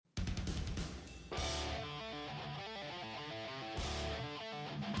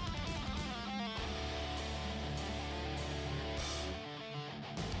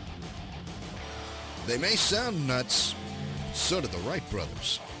They may sound nuts, but so do the Wright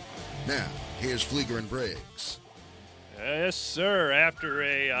brothers. Now, here's Fleeger and Briggs. Yes, sir. After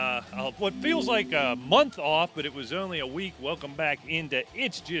what feels like a month off, but it was only a week, welcome back into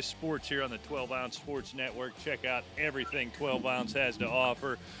It's Just Sports here on the 12-Ounce Sports Network. Check out everything 12-Ounce has to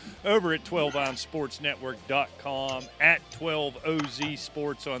offer over at 12OunceSportsNetwork.com, at 12OZ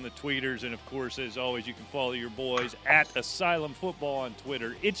Sports on the tweeters, and, of course, as always, you can follow your boys at Asylum Football on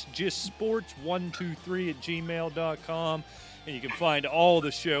Twitter. It's Just Sports123 at gmail.com. And you can find all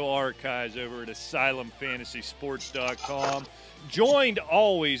the show archives over at AsylumFantasySports.com. Joined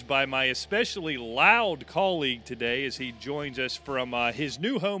always by my especially loud colleague today as he joins us from his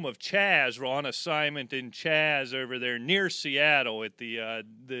new home of Chaz. We're on assignment in Chaz over there near Seattle at the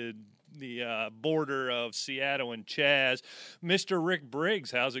border of Seattle and Chaz. Mr. Rick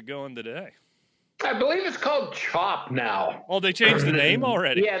Briggs, how's it going today? I believe it's called Chop now. Oh, they changed the name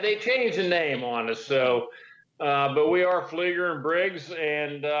already? Yeah, they changed the name on us, so... but we are Fleeger and Briggs,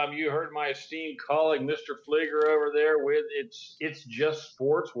 and you heard my esteemed colleague, Mr. Fleeger, over there with It's Just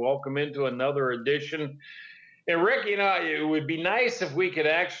Sports. Welcome into another edition. And, Rick, it would be nice if we could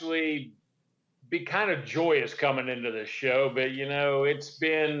actually be kind of joyous coming into this show, but, it's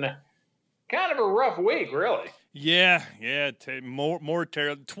been kind of a rough week, really. Yeah, more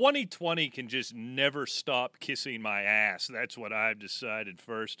terrible. 2020 can just never stop kissing my ass. That's what I've decided,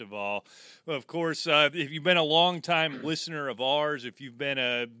 first of all. Of course, if you've been a long-time listener of ours, if you've been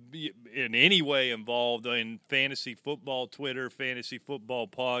in any way involved in fantasy football Twitter, fantasy football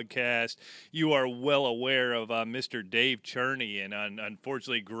podcast, you are well aware of Mr. Dave Cherney, and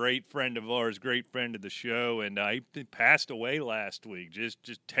unfortunately, great friend of ours, great friend of the show, and he passed away last week.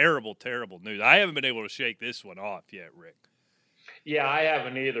 Just terrible, terrible news. I haven't been able to shake this one off yet, Rick. Yeah, I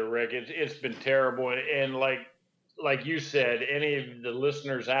haven't either, Rick. It's been terrible, and like you said, any of the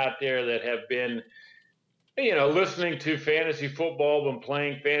listeners out there that have been, listening to fantasy football, been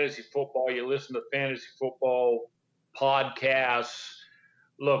playing fantasy football, you listen to fantasy football podcasts.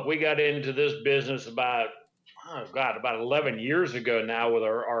 Look, we got into this business about 11 years ago now with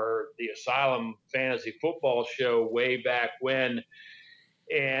the Asylum Fantasy Football show way back when,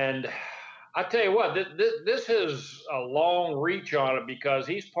 and I tell you what, this has a long reach on it because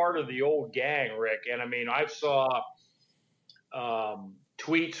he's part of the old gang, Rick. And I mean, I saw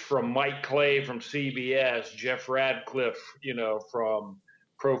tweets from Mike Clay from CBS, Jeff Radcliffe, from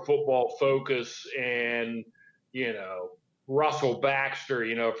Pro Football Focus, and, Russell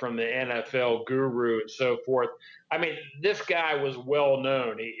Baxter, from the NFL Guru and so forth. I mean, this guy was well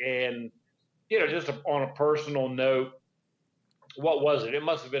known. And, just on a personal note, what was it? It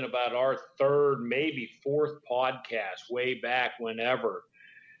must have been about our third, maybe fourth podcast way back whenever.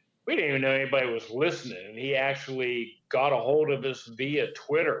 We didn't even know anybody was listening. And he actually got a hold of us via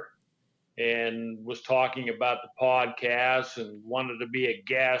Twitter and was talking about the podcast and wanted to be a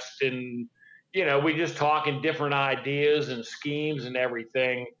guest. And, we just talking different ideas and schemes and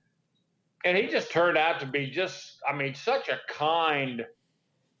everything. And he just turned out to be such a kind,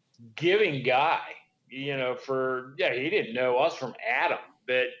 giving guy. He didn't know us from Adam,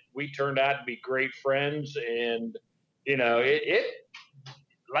 but we turned out to be great friends. And, it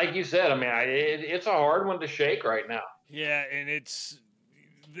like you said, I mean, it's a hard one to shake right now. Yeah. And it's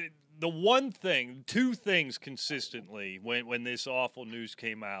the one thing, two things consistently when this awful news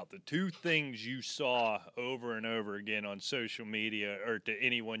came out, the two things you saw over and over again on social media or to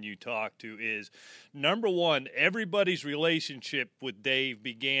anyone you talk to is, number one, everybody's relationship with Dave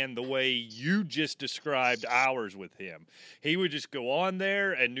began the way you just described ours with him. He would just go on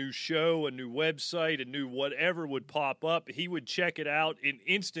there, a new show, a new website, a new whatever would pop up. He would check it out and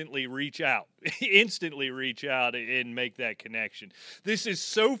instantly reach out and make that connection. This is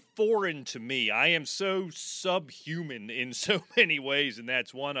so foreign to me. I am so subhuman in so many ways, and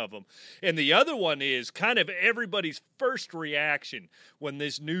that's one of them. And the other one is kind of everybody's first reaction when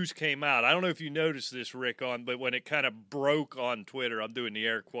this news came out. I don't know if you noticed this, Rick, but when it kind of broke on Twitter, I'm doing the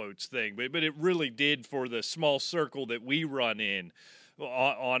air quotes thing, but it really did for the small circle that we run in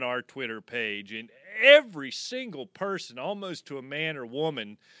on our Twitter page. And every single person, almost to a man or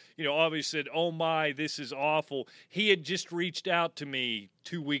woman, obviously said, "Oh my, this is awful." He had just reached out to me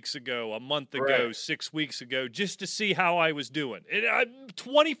 2 weeks ago, a month ago, Right. 6 weeks ago, just to see how I was doing. And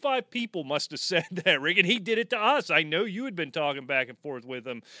 25 people must have said that, Rick, and he did it to us. I know you had been talking back and forth with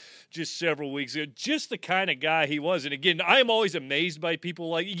him just several weeks ago, just the kind of guy he was. And again, I am always amazed by people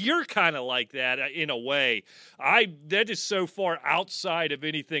like you're kind of like that in a way. That is so far outside of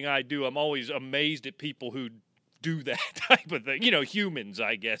anything I do. I'm always amazed at people who do that type of thing. Humans,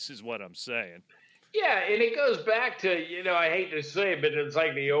 I guess, is what I'm saying. Yeah, and it goes back to, I hate to say it, but it's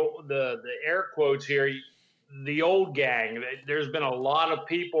like the air quotes here, the old gang. There's been a lot of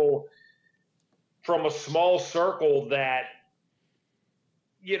people from a small circle that,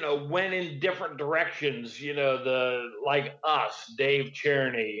 went in different directions, like us, Dave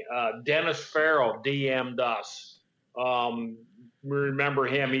Cherney, Dennis Farrell DM'd us. Remember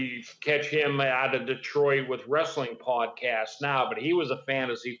him? You catch him out of Detroit with wrestling podcasts now, but he was a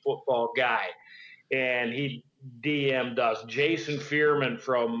fantasy football guy, and he DM'd us. Jason Fearman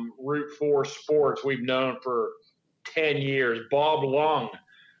from Route 4 Sports, we've known for 10 years. Bob Lung,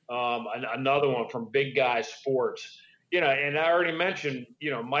 another one from Big Guy Sports. And I already mentioned,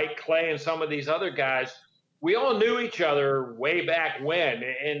 Mike Clay and some of these other guys. We all knew each other way back when.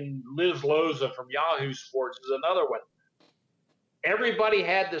 And Liz Loza from Yahoo Sports is another one. Everybody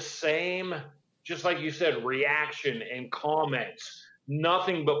had the same, just like you said, reaction and comments.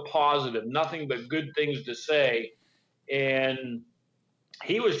 Nothing but positive, nothing but good things to say. And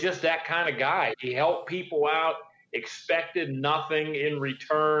he was just that kind of guy. He helped people out, expected nothing in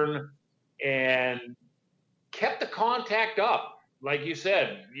return, and kept the contact up. Like you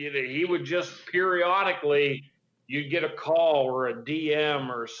said, he would just periodically, you'd get a call or a DM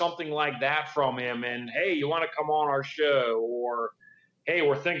or something like that from him, and, hey, you want to come on our show? Or, hey,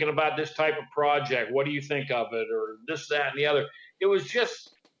 we're thinking about this type of project. What do you think of it? Or this, that, and the other. It was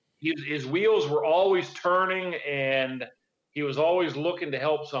just, his wheels were always turning, and he was always looking to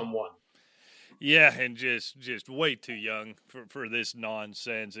help someone. Yeah, and just way too young for this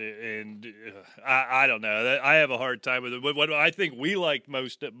nonsense, and I don't know. I have a hard time with it. But what I think we liked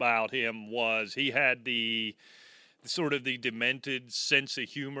most about him was he had the sort of the demented sense of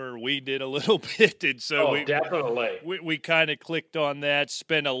humor. We did a little bit, and so definitely we kind of clicked on that.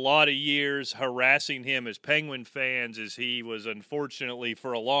 Spent a lot of years harassing him as Penguin fans, as he was unfortunately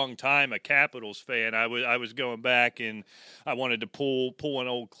for a long time a Capitals fan. I was going back and I wanted to pull an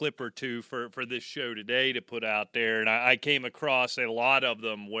old clip or two for this show today to put out there, and I came across a lot of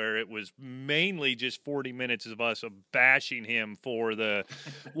them where it was mainly just 40 minutes of us bashing him for the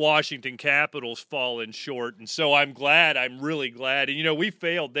Washington Capitals falling short. And so I'm really glad. And, we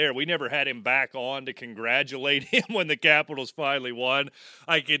failed there. We never had him back on to congratulate him when the Capitals finally won.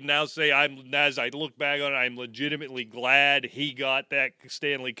 I can now say as I look back on it, I'm legitimately glad he got that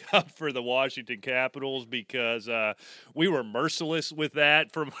Stanley Cup for the Washington Capitals, because we were merciless with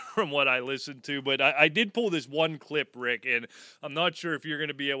that from what I listened to. But I did pull this one clip, Rick, and I'm not sure if you're going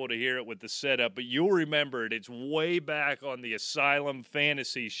to be able to hear it with the setup, but you'll remember it. It's way back on the Asylum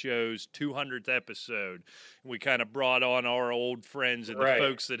Fantasy Show's 200th episode. We kind of brought on our old friends and the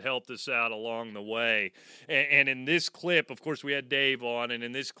folks that helped us out along the way. And in this clip, of course, we had Dave on, and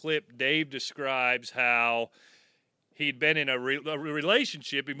in this clip, Dave describes how he'd been in a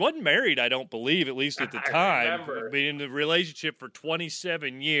relationship. He wasn't married, I don't believe, at least at the time. Been in a relationship for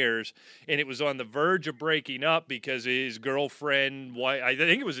 27 years, and it was on the verge of breaking up because his girlfriend, I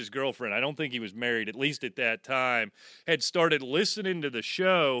think it was his girlfriend, I don't think he was married, at least at that time, had started listening to the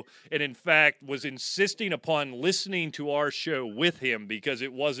show, and in fact was insisting upon listening to our show with him because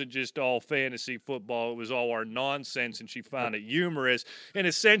it wasn't just all fantasy football, it was all our nonsense, and she found it humorous, and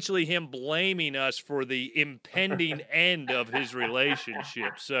essentially him blaming us for the impending end of his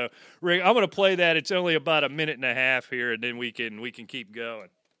relationship. So, Rick, I'm going to play that. It's only about a minute and a half here, and then we can keep going.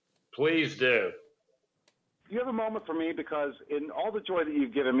 Please do. You have a moment for me, because in all the joy that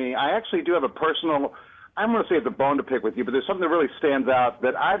you've given me, I actually do have a personal, I'm going to say it's a bone to pick with you, but there's something that really stands out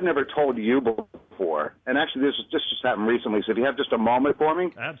that I've never told you before. And actually, this just happened recently, so if you have just a moment for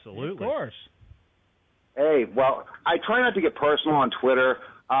me. Absolutely. Of course. Hey, well, I try not to get personal on Twitter,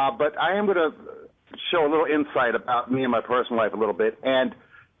 but I am going to show a little insight about me and my personal life a little bit, and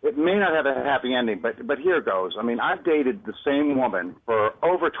it may not have a happy ending, but here goes. I mean, I've dated the same woman for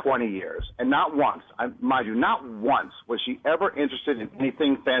over 20 years, and not once, mind you, not once was she ever interested in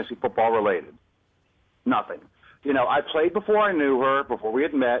anything fantasy football related. Nothing. I played before I knew her, before we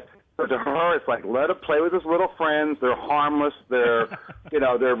had met. So to her, it's like, let her play with his little friends. They're harmless. They're,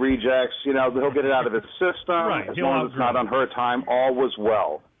 they're rejects. He'll get it out of his system. Right. As long as it's not on her time, all was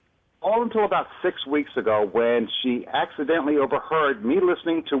well. All until about 6 weeks ago, when she accidentally overheard me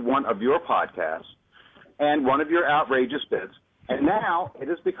listening to one of your podcasts and one of your outrageous bits. And now it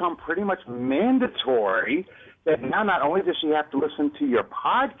has become pretty much mandatory that now not only does she have to listen to your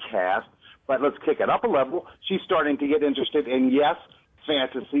podcast, but let's kick it up a level, she's starting to get interested in, yes,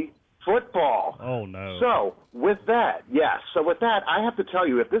 fantasy football. Oh, no. So with that, I have to tell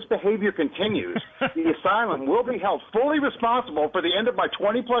you, if this behavior continues, the Asylum will be held fully responsible for the end of my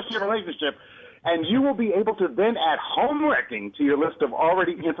 20-plus year relationship, And you will be able to then add home wrecking to your list of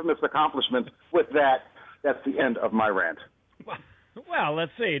already infamous accomplishments. With that, that's the end of my rant. Well,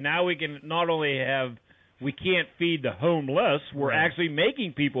 let's see. Now we can not only have, we can't feed the homeless, we're actually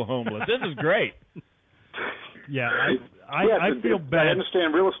making people homeless. This is great. Yeah, I feel bad. I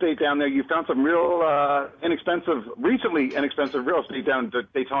understand real estate down there. You found some real recently inexpensive real estate down in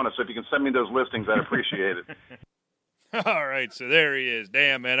Daytona. So if you can send me those listings, I'd appreciate it. All right, so there he is.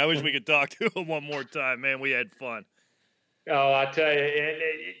 Damn, man, I wish we could talk to him one more time. Man, we had fun. Oh, I tell you,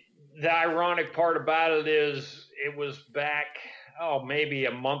 the ironic part about it is it was back, maybe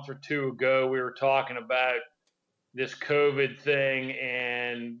a month or two ago, we were talking about this COVID thing,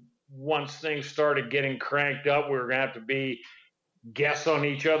 and once things started getting cranked up, we were going to have to be guests on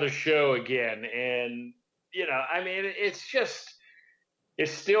each other's show again. And, it's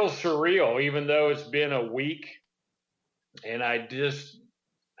still surreal, even though it's been a week. And I'm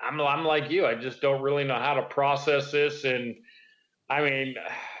like you, I just don't really know how to process this. And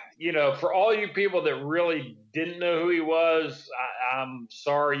for all you people that really didn't know who he was, I'm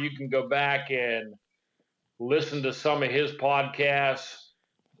sorry. You can go back and listen to some of his podcasts,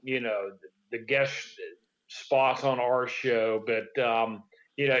 the guest spots on our show. But,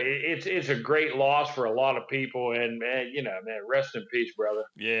 it's a great loss for a lot of people. And, man, rest in peace, brother.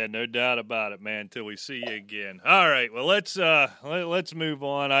 Yeah, no doubt about it, man, until we see you again. All right, well, let's move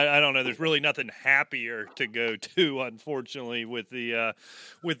on. I don't know. There's really nothing happier to go to, unfortunately, with the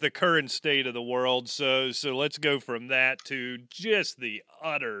current state of the world. So let's go from that to just the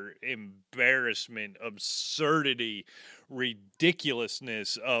utter embarrassment, absurdity,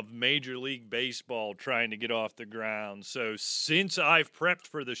 ridiculousness of Major League Baseball trying to get off the ground. So since I've prepped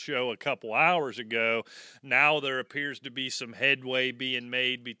for the show a couple hours ago, now there appears to be some headway being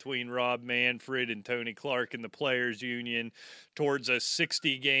made between Rob Manfred and Tony Clark and the Players Union towards a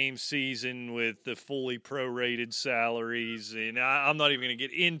 60-game season with the fully prorated salaries. And I'm not even going to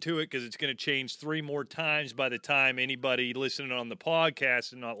get into it because it's going to change 3 more times by the time anybody listening on the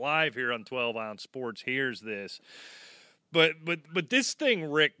podcast and not live here on 12 Ounce Sports hears this. But this thing,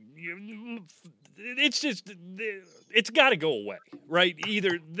 Rick, it's got to go away, right?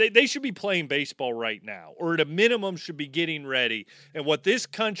 Either they should be playing baseball right now, or at a minimum should be getting ready. And what this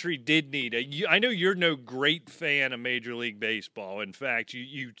country did need, I know you're no great fan of Major League Baseball. In fact,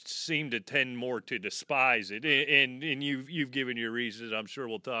 you seem to tend more to despise it, and you've given your reasons. I'm sure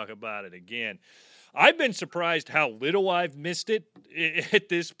we'll talk about it again. I've been surprised how little I've missed it at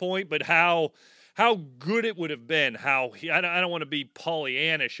this point, but how good it would have been, I don't want to be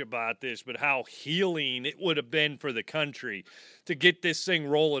Pollyannish about this, but how healing it would have been for the country to get this thing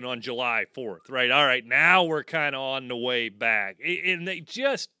rolling on July 4th, right? All right, now we're kind of on the way back. And they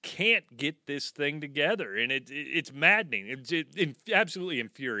just can't get this thing together, and it's maddening. It's absolutely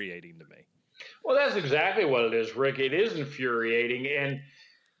infuriating to me. Well, that's exactly what it is, Rick. It is infuriating. And,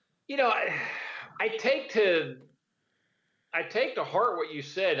 I take to heart what you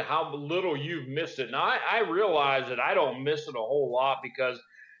said, how little you've missed it. Now, I realize that I don't miss it a whole lot because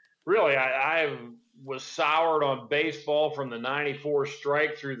really I was soured on baseball from the 94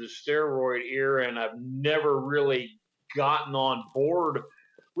 strike through the steroid era, and I've never really gotten on board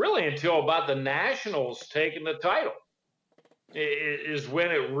really until about the Nationals taking the title. Is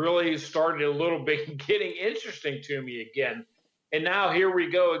when it really started a little bit getting interesting to me again. And now here we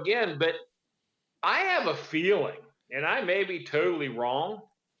go again. But I have a feeling, and I may be totally wrong,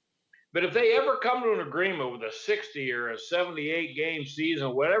 but if they ever come to an agreement with a 60 or a 78 game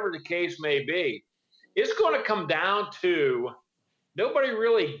season, whatever the case may be, it's going to come down to nobody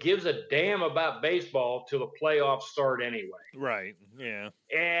really gives a damn about baseball till the playoffs start anyway. Right. Yeah.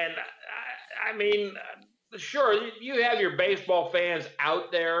 And sure, you have your baseball fans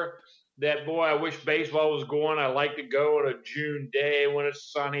out there that, boy, I wish baseball was going. I like to go on a June day when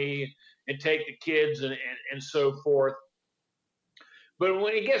it's sunny and take the kids and so forth. But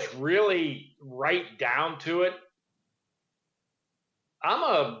when it gets really right down to it, I'm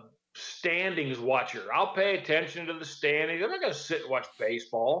a standings watcher. I'll pay attention to the standings. I'm not going to sit and watch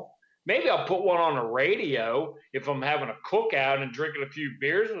baseball. Maybe I'll put one on the radio if I'm having a cookout and drinking a few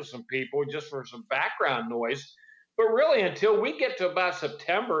beers with some people just for some background noise. But really, until we get to about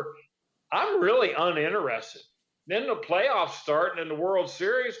September, I'm really uninterested. Then the playoffs start and in the World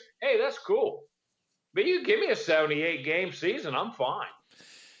Series, hey, that's cool. But you give me a 78-game season, I'm fine.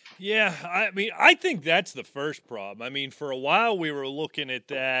 Yeah, I think that's the first problem. For a while we were looking at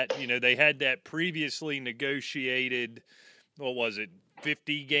that. They had that previously negotiated,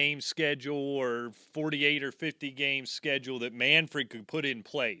 50-game schedule or 48 or 50-game schedule that Manfred could put in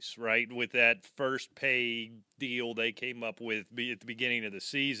place, right, with that first pay deal they came up with at the beginning of the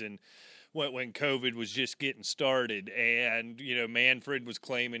season. when COVID was just getting started. And, Manfred was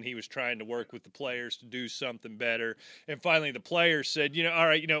claiming he was trying to work with the players to do something better. And finally the players said, all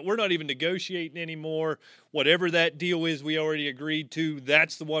right, we're not even negotiating anymore. Whatever that deal is we already agreed to,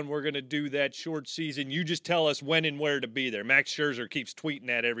 that's the one we're going to do that short season. You just tell us when and where to be there. Max Scherzer keeps tweeting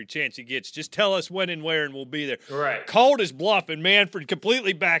that every chance he gets. Just tell us when and where and we'll be there. Right. Called his bluff, and Manfred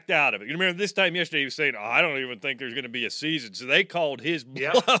completely backed out of it. You remember this time yesterday he was saying, I don't even think there's going to be a season. So they called his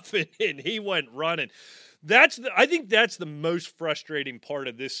bluff, and he went running. I think that's the most frustrating part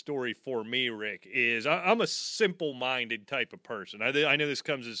of this story for me, Rick, is I'm a simple-minded type of person. I know this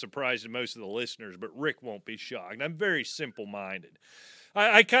comes as a surprise to most of the listeners, but Rick won't be shocked. I'm very simple-minded.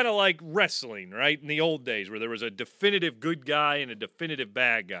 I kind of like wrestling, right, in the old days where there was a definitive good guy and a definitive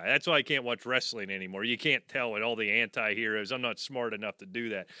bad guy. That's why I can't watch wrestling anymore. You can't tell with all the anti-heroes. I'm not smart enough to do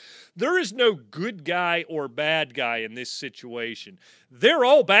that. There is no good guy or bad guy in this situation. They're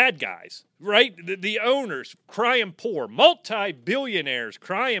all bad guys, right? The owners crying poor, multi-billionaires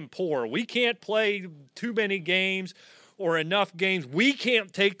crying poor. We can't play too many games or enough games. We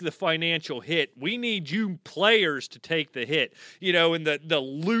can't take the financial hit. We need you players to take the hit. And the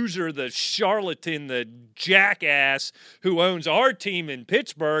loser, the charlatan, the jackass who owns our team in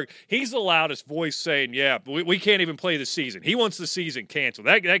Pittsburgh, he's the loudest voice saying, we can't even play the season. He wants the season canceled.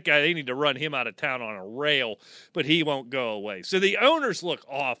 That guy, they need to run him out of town on a rail, but he won't go away. So the owners look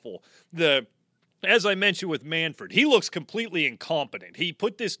awful. As I mentioned with Manfred, he looks completely incompetent. He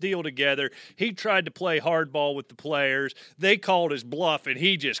put this deal together. He tried to play hardball with the players. They called his bluff, and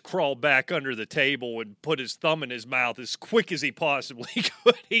he just crawled back under the table and put his thumb in his mouth as quick as he possibly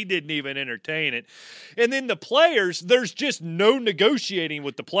could. He didn't even entertain it. And then the players, there's just no negotiating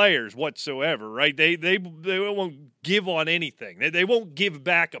with the players whatsoever, right? They won't give on anything. They won't give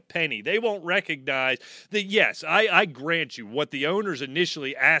back a penny. They won't recognize that, yes, I grant you what the owners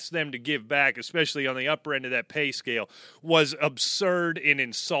initially asked them to give back, especially on the upper end of that pay scale, was absurd and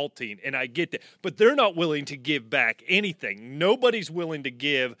insulting, and I get that. But they're not willing to give back anything. Nobody's willing to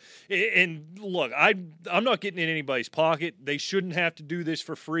give. And look, I'm not getting in anybody's pocket. They shouldn't have to do this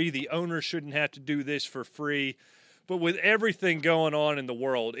for free. The owners shouldn't have to do this for free. But with everything going on in the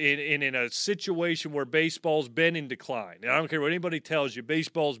world, in a situation where baseball's been in decline, and I don't care what anybody tells you,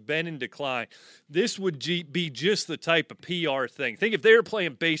 baseball's been in decline, this would be just the type of PR thing. Think if they were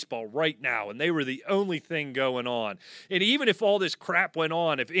playing baseball right now and they were the only thing going on, and even if all this crap went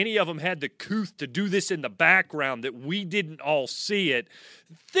on, if any of them had the couth to do this in the background that we didn't all see it,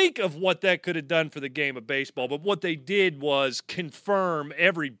 think of what that could have done for the game of baseball. But what they did was confirm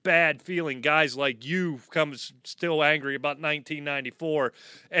every bad feeling guys like you come still angry about 1994.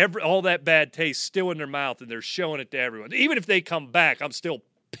 All that bad taste still in their mouth, and they're showing it to everyone. Even if they come back, I'm still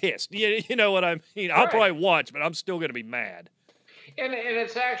pissed. You know what I mean? I'll probably watch, but I'm still going to be mad. And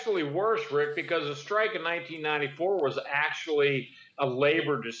it's actually worse, Rick, because the strike in 1994 was actually a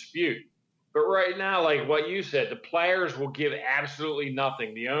labor dispute. But right now, like what you said, the players will give absolutely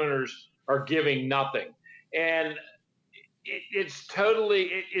nothing. The owners are giving nothing. And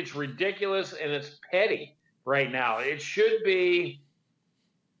it's ridiculous and it's petty right now. It should be.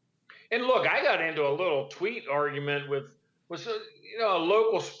 And look, I got into a little tweet argument with a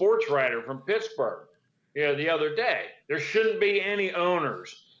local sports writer from Pittsburgh, the other day. There shouldn't be any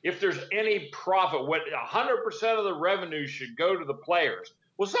owners. If there's any profit, 100% of the revenue should go to the players.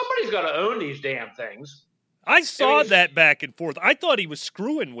 Well, somebody's got to own these damn things. I saw that back and forth. I thought he was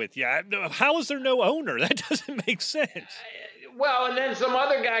screwing with you. How is there no owner? That doesn't make sense. Well, and then some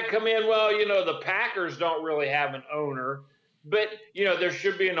other guy come in, the Packers don't really have an owner, but, there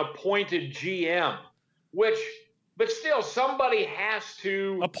should be an appointed GM, but still somebody has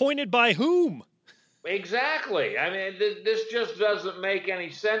to. Appointed by whom? Exactly. I mean, this just doesn't make any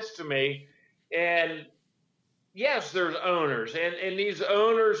sense to me. And yes, there's owners, and these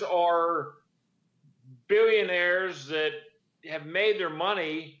owners are billionaires that have made their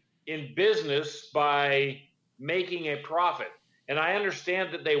money in business by making a profit. And I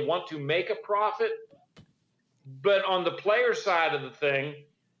understand that they want to make a profit, but on the player side of the thing,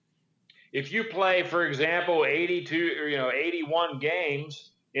 if you play, for example, 82 or 81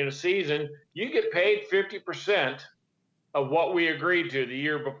 games in a season, you get paid 50% of what we agreed to the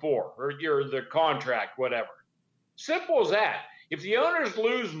year before, or the contract, whatever. Simple as that. If the owners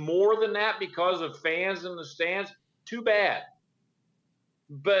lose more than that because of fans in the stands, too bad.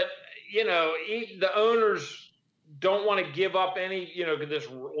 But, the owners don't want to give up any, this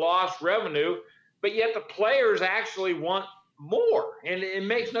lost revenue, but yet the players actually want more. And it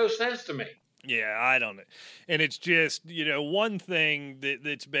makes no sense to me. Yeah, I don't know. And it's just, one thing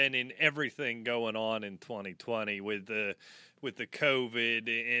that's been in everything going on in 2020 with the with the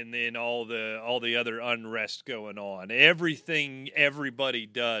COVID and then all the other unrest going on. Everything everybody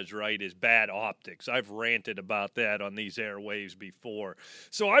does, right, is bad optics. I've ranted about that on these airwaves before.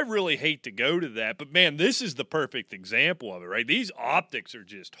 So I really hate to go to that, but man, this is the perfect example of it, right? These optics are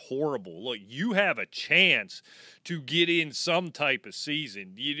just horrible. Look, you have a chance to get in some type of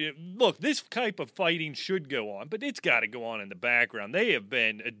season. Look, this type of fighting should go on, but it's got to go on in the background. They have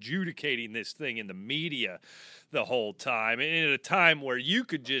been adjudicating this thing in the media the whole time, and at a time where you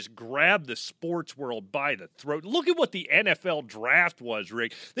could just grab the sports world by the throat. Look at what the NFL draft was,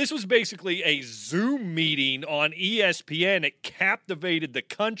 Rick. This was basically a Zoom meeting on ESPN. It captivated the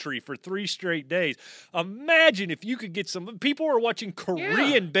country for 3 straight days. Imagine if you could get some. People are watching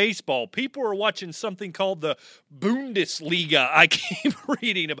Korean baseball. People are watching something called the Bundesliga. I keep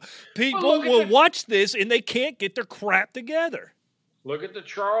reading about. People will watch this, and they can't get their crap together. Look at the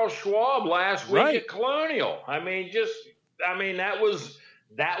Charles Schwab last week at Colonial. I mean, that was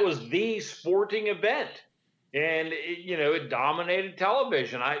the sporting event, and it dominated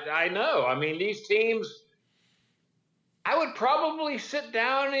television. I know. I mean, these teams. I would probably sit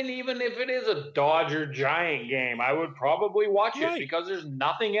down, and even if it is a Dodger-Giant game, I would probably watch it because there's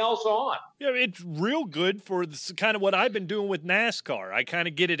nothing else on. Yeah, it's real good for this, kind of what I've been doing with NASCAR. I kind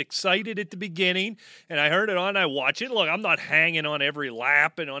of get it excited at the beginning, and I heard it on, I watch it. Look, I'm not hanging on every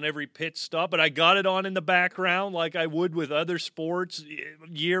lap and on every pit stop, but I got it on in the background like I would with other sports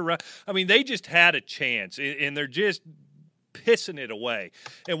year-round. I mean, they just had a chance, and they're just pissing it away.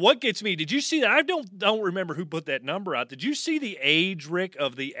 And what gets me, did you see that? I don't remember who put that number out. Did you see the age, Rick,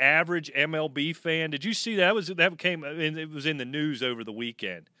 of the average MLB fan? Did you see that? It was in the news over the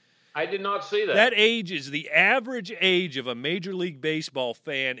weekend. I did not see that. That age is the average age of a Major League Baseball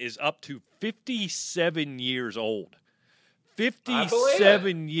fan is up to 57 years old.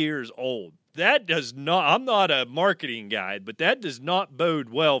 57 years old. That does not, I'm not a marketing guy, but that does not bode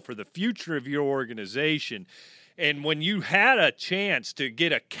well for the future of your organization. And when you had a chance to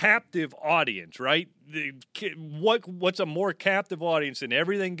get a captive audience, right? What's a more captive audience than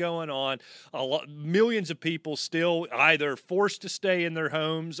everything going on? Millions of people still either forced to stay in their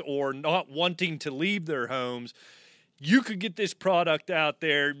homes or not wanting to leave their homes. You could get this product out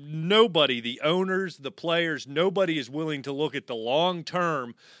there. Nobody, the owners, the players, nobody is willing to look at the long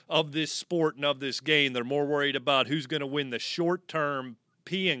term of this sport and of this game. They're more worried about who's going to win the short term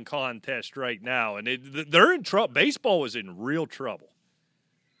peeing contest right now, and they're in trouble. Baseball is in real trouble.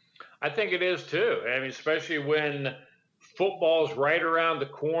 I think it is too. I mean, especially when football's right around the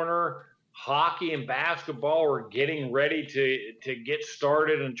corner, hockey and basketball are getting ready to get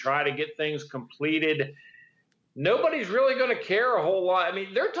started and try to get things completed. Nobody's really going to care a whole lot. I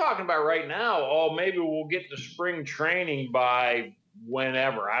mean, they're talking about right now, maybe we'll get to spring training by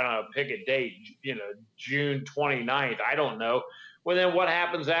whenever. I don't know, pick a date, June 29th. I don't know. Well, then what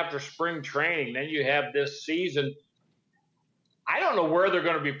happens after spring training? Then you have this season. I don't know where they're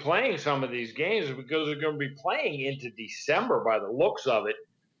going to be playing some of these games because they're going to be playing into December by the looks of it.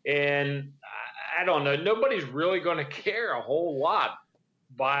 And I don't know. Nobody's really going to care a whole lot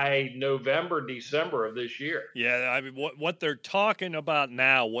by November, December of this year. Yeah, I mean, what they're talking about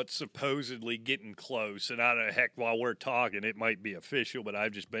now, what's supposedly getting close, and I don't know, heck, while we're talking, it might be official, but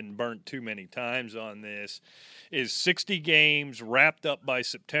I've just been burnt too many times on this, is 60 games wrapped up by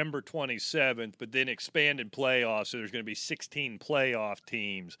September 27th, but then expanded playoffs, so there's going to be 16 playoff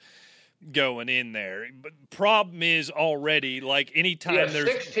teams going in there. But problem is already, like, anytime there's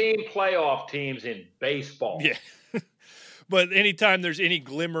 16 playoff teams in baseball. Yeah. But anytime there's any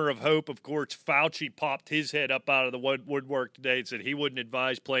glimmer of hope, of course, Fauci popped his head up out of the woodwork today and said he wouldn't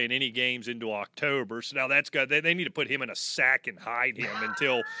advise playing any games into October. So now that's got they need to put him in a sack and hide him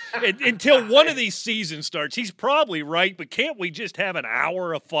until one of these seasons starts. He's probably right, but can't we just have an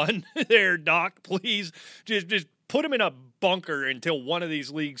hour of fun there, Doc? Please, just put him in a bunker until one of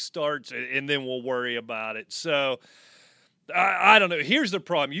these leagues starts, and then we'll worry about it. So I don't know. Here's the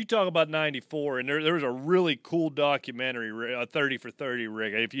problem. You talk about 94, and there was a really cool documentary, 30 for 30,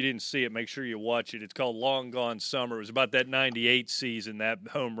 Rick. If you didn't see it, make sure you watch it. It's called Long Gone Summer. It was about that 98 season, that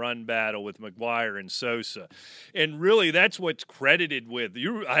home run battle with McGuire and Sosa. And really, that's what's credited with.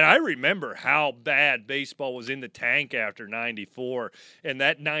 I remember how bad baseball was in the tank after 94, and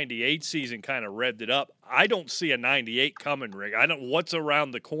that 98 season kind of revved it up. I don't see a 98 coming, Rick. I don't know what's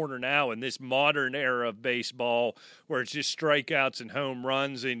around the corner now in this modern era of baseball where it's just strikeouts and home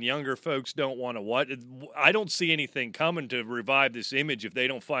runs and younger folks don't want to I don't see anything coming to revive this image if they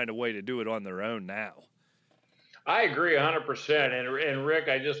don't find a way to do it on their own now. I agree 100%. And Rick,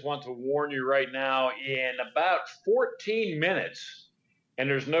 I just want to warn you right now, in about 14 minutes, and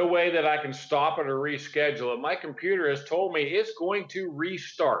there's no way that I can stop it or reschedule it. My computer has told me it's going to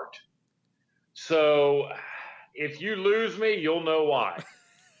restart. So if you lose me, you'll know why.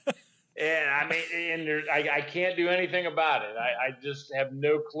 And I mean, I can't do anything about it. I just have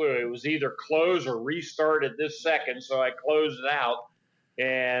no clue. It was either close or restart at this second, so I closed it out.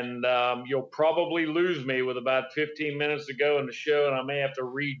 And you'll probably lose me with about 15 minutes to go in the show, and I may have to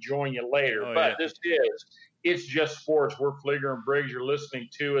rejoin you later. But this is It's Just Sports. We're Fleeger and Briggs. You're listening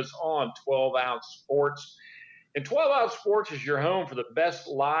to us on 12 Ounce Sports. And 12 Ounce Sports is your home for the best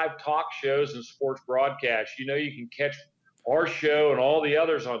live talk shows and sports broadcasts. You know, you can catch our show and all the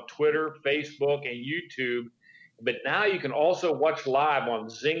others on Twitter, Facebook, and YouTube. But now you can also watch live on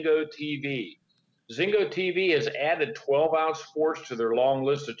Zingo TV. Zingo TV has added 12 Ounce Sports to their long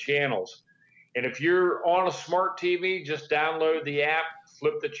list of channels. And if you're on a smart TV, just download the app,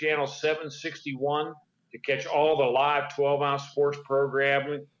 flip the channel 761 to catch all the live 12 Ounce Sports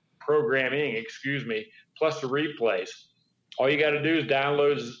programming, plus the replays. All you got to do is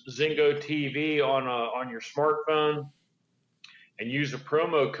download Zingo TV on your smartphone and use the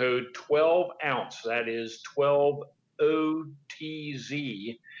promo code 12 ounce. That is 12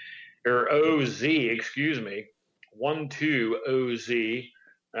 OTZ. Or OZ, 12OZ.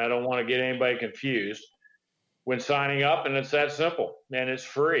 I don't want to get anybody confused when signing up, and it's that simple, and it's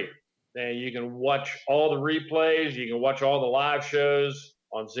free. And you can watch all the replays, you can watch all the live shows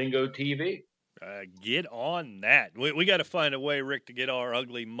on Zingo TV. Get on that. We got to find a way, Rick, to get our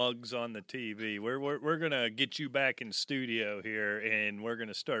ugly mugs on the TV. We're going to get you back in studio here, and we're going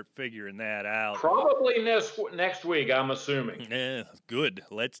to start figuring that out. Probably next week, I'm assuming. Yeah, good.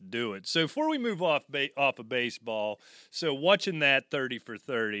 Let's do it. So before we move off of baseball, so watching that 30 for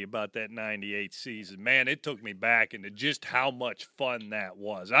 30 about that 98 season, man, it took me back into just how much fun that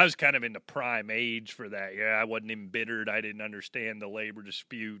was. I was kind of in the prime age for that. Yeah, I wasn't embittered. I didn't understand the labor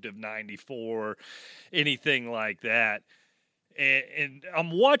dispute of 94. Anything like that. And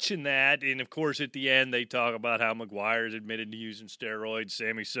I'm watching that, and of course at the end they talk about how McGuire's admitted to using steroids,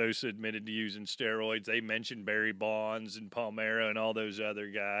 Sammy Sosa admitted to using steroids, they mentioned Barry Bonds and Palmeiro and all those other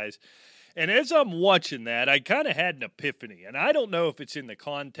guys. And as I'm watching that, I kind of had an epiphany, and I don't know if it's in the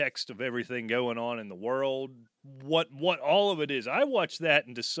context of everything going on in the world, what all of it is. I watched that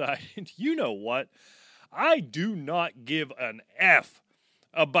and decided, you know what, I do not give an F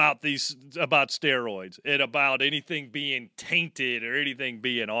about steroids and about anything being tainted or anything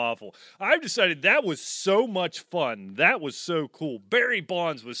being awful. I've decided that was so much fun. That was so cool. Barry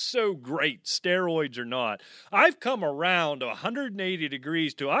Bonds was so great, steroids or not. I've come around 180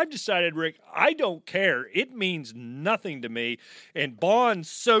 degrees to, I've decided, Rick, I don't care. It means nothing to me. And Bonds,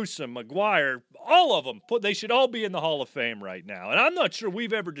 Sosa, McGuire, all of them, they should all be in the Hall of Fame right now. And I'm not sure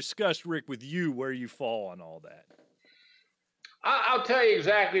we've ever discussed, Rick, with you where you fall on all that. I'll tell you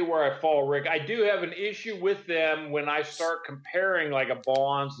exactly where I fall, Rick. I do have an issue with them when I start comparing like a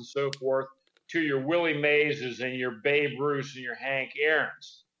Bonds and so forth to your Willie Mays and your Babe Ruths and your Hank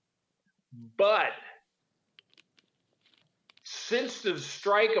Aaron's. But since the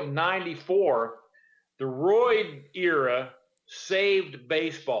strike of 94, the Royd era saved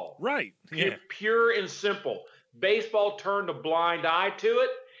baseball. Right. Yeah. Pure and simple. Baseball turned a blind eye to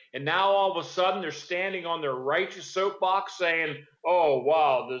it. And now all of a sudden they're standing on their righteous soapbox saying, oh,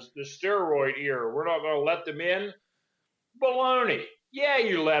 wow, the steroid era, we're not going to let them in? Baloney. Yeah,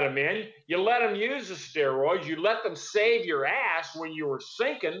 you let them in. You let them use the steroids. You let them save your ass when you were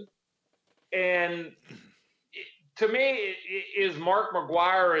sinking. And to me, is Mark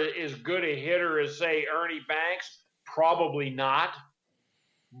McGuire as good a hitter as, say, Ernie Banks? Probably not.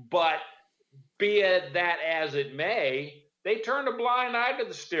 But be it that as it may, they turned a blind eye to the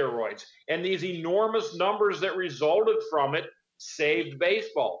steroids, and these enormous numbers that resulted from it saved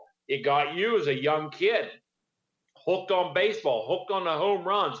baseball. It got you as a young kid hooked on baseball, hooked on the home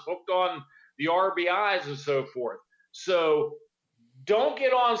runs, hooked on the RBIs and so forth. So don't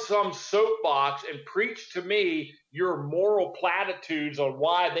get on some soapbox and preach to me your moral platitudes on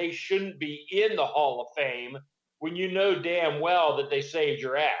why they shouldn't be in the Hall of Fame when you know damn well that they saved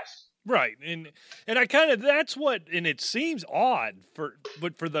your ass. Right, and I kind of, that's what, and it seems odd,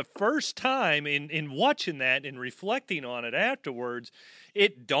 but for the first time in watching that and reflecting on it afterwards,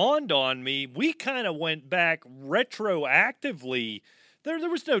 it dawned on me, we kind of went back retroactively. There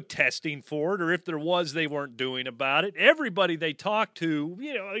was no testing for it, or if there was, they weren't doing about it. Everybody they talked to,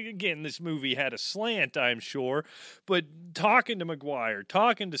 you know, again, this movie had a slant, I'm sure, but talking to McGuire,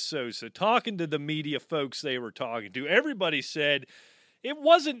 talking to Sosa, talking to the media folks they were talking to, everybody said, it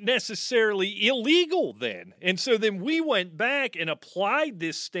wasn't necessarily illegal then. And so then we went back and applied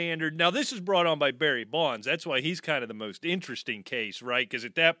this standard. Now, this is brought on by Barry Bonds. That's why he's kind of the most interesting case, right? Because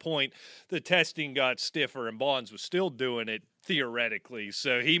at that point, the testing got stiffer and Bonds was still doing it theoretically.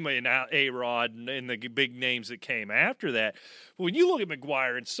 So he made A-Rod and the big names that came after that. But when you look at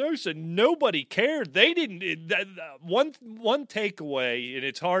McGuire and Sosa, nobody cared. They didn't. One takeaway, and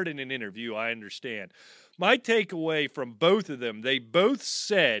it's hard in an interview, I understand. My takeaway from both of them, they both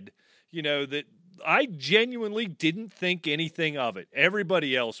said, that I genuinely didn't think anything of it.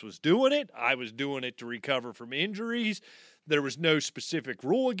 Everybody else was doing it. I was doing it to recover from injuries. There was no specific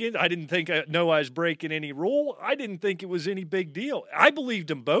rule against. I didn't think I was breaking any rule. I didn't think it was any big deal. I believed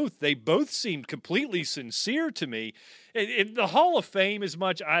them both. They both seemed completely sincere to me. In the Hall of Fame, as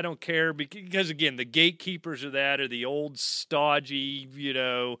much, I don't care because again, the gatekeepers of that are the old stodgy,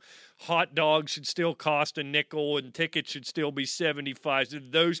 hot dogs should still cost a nickel and tickets should still be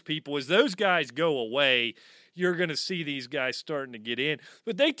 75. Those people, as those guys go away, you're going to see these guys starting to get in.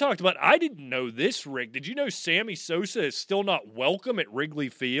 But they talked about, I didn't know this, Rick. Did you know Sammy Sosa is still not welcome at Wrigley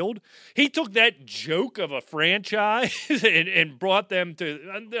Field? He took that joke of a franchise and brought them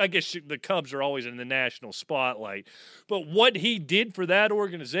to, I guess the Cubs are always in the national spotlight. But what he did for that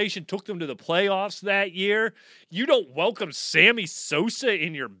organization, took them to the playoffs that year. You don't welcome Sammy Sosa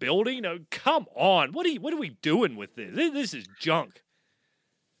in your building? Oh, come on. What are we doing with this? This is junk.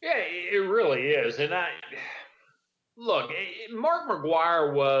 Yeah, it really is. And look, Mark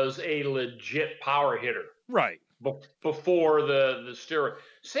McGuire was a legit power hitter. Right. Before the steroid.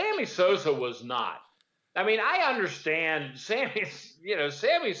 Sammy Sosa was not. I mean, I understand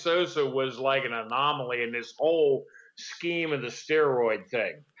Sammy Sosa was like an anomaly in this whole scheme of the steroid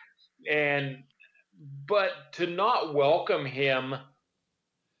thing. But to not welcome him,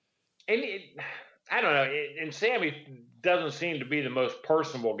 and I don't know, and Sammy doesn't seem to be the most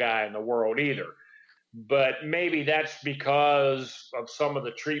personable guy in the world either. But maybe that's because of some of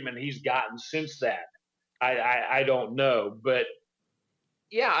the treatment he's gotten since that. I don't know. But,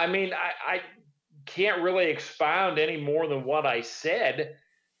 yeah, I mean, I can't really expound any more than what I said.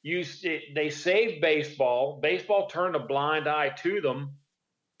 They saved baseball. Baseball turned a blind eye to them.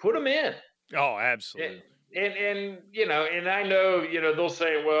 Put them in. Oh, absolutely. And I know, they'll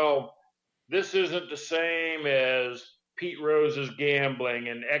say, well, this isn't the same as Pete Rose's gambling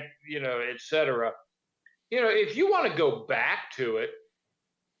and, et cetera. If you want to go back to it,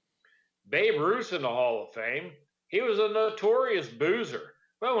 Babe Ruth in the Hall of Fame, he was a notorious boozer.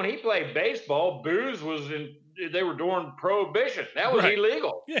 Well, when he played baseball, booze they were doing prohibition. That was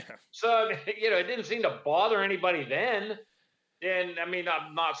illegal. Yeah. So, it didn't seem to bother anybody then. And, I mean,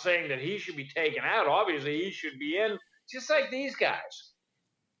 I'm not saying that he should be taken out. Obviously, he should be in, just like these guys.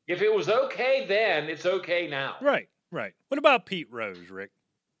 If it was okay then, it's okay now. Right. What about Pete Rose, Rick?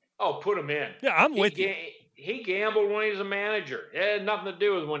 Oh, put him in. Yeah, I'm with you. He gambled when he was a manager. It had nothing to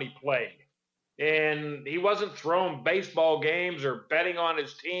do with when he played. And he wasn't throwing baseball games or betting on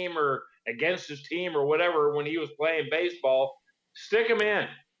his team or against his team or whatever when he was playing baseball. Stick him in.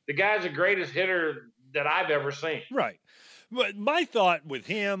 The guy's the greatest hitter that I've ever seen. Right. But my thought with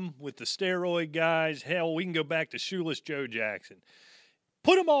him, with the steroid guys, hell, we can go back to Shoeless Joe Jackson.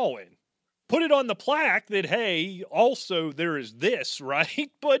 Put them all in. Put it on the plaque that, hey, also there is this,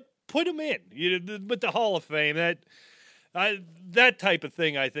 right? But put them in. But the Hall of Fame, that type of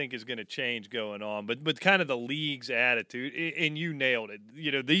thing I think is going to change going on. But kind of the league's attitude, and you nailed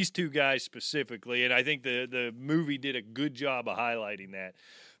it. These two guys specifically, and I think the movie did a good job of highlighting that.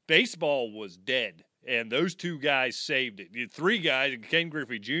 Baseball was dead. And those two guys saved it. Three guys, and Ken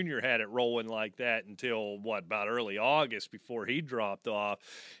Griffey Jr. had it rolling like that until, about early August before he dropped off.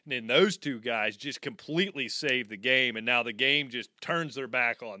 And then those two guys just completely saved the game, and now the game just turns their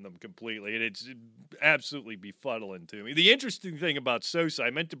back on them completely. And it's absolutely befuddling to me. The interesting thing about Sosa, I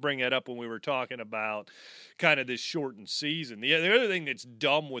meant to bring that up when we were talking about kind of this shortened season. The other thing that's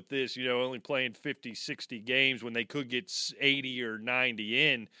dumb with this, only playing 50, 60 games when they could get 80 or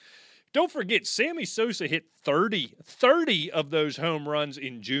 90 in, don't forget, Sammy Sosa hit 30 of those home runs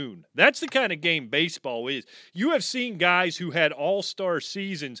in June. That's the kind of game baseball is. You have seen guys who had all-star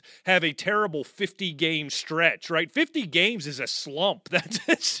seasons have a terrible 50-game stretch, right? 50 games is a slump.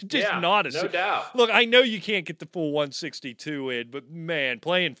 That's just not a... no doubt. Look, I know you can't get the full 162 in, but, man,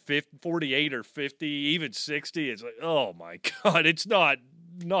 playing 48 or 50, even 60, it's like, oh, my God, it's not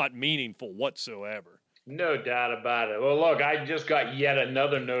meaningful whatsoever. No doubt about it. Well, look, I just got yet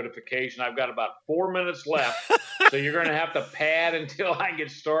another notification. I've got about 4 minutes left, so you're going to have to pad until I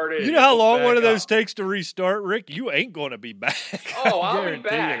get started. You know how long one of those takes to restart, Rick? You ain't going to be back. Oh, I'll be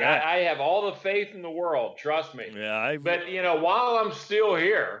back. I have all the faith in the world. Trust me. Yeah. But, while I'm still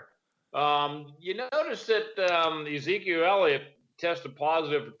here, you notice that Ezekiel Elliott tested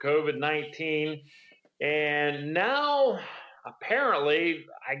positive for COVID-19, and now apparently,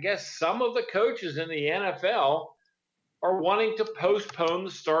 I guess some of the coaches in the NFL are wanting to postpone the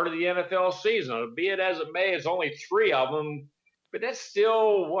start of the NFL season. Be it as it may, it's only 3 of them, but that's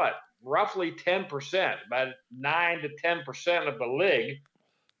still, roughly 10%, about 9 to 10% of the league.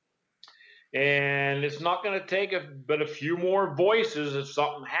 And it's not going to take but a few more voices if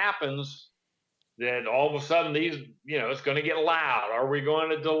something happens that all of a sudden it's going to get loud. Are we going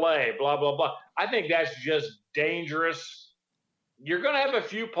to delay? Blah, blah, blah. I think that's just dangerous. You're going to have a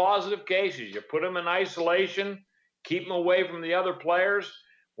few positive cases. You put them in isolation, keep them away from the other players.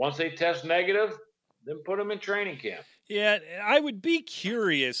 Once they test negative, then put them in training camp. Yeah, I would be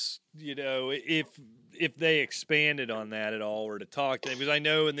curious, if they expanded on that at all or to talk to them. Because I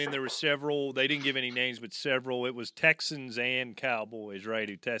know, and then there were several, they didn't give any names, but several, it was Texans and Cowboys, right,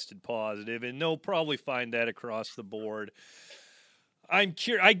 who tested positive. And they'll probably find that across the board. I'm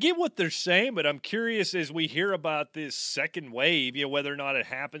curious. I get what they're saying, but I'm curious as we hear about this second wave, whether or not it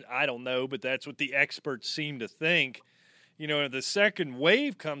happened, I don't know, but that's what the experts seem to think. If the second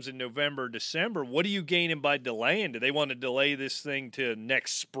wave comes in November, December, what are you gaining by delaying? Do they want to delay this thing to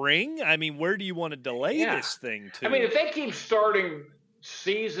next spring? I mean, where do you want to delay this thing to? I mean, if they keep starting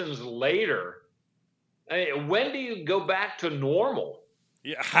seasons later, when do you go back to normal?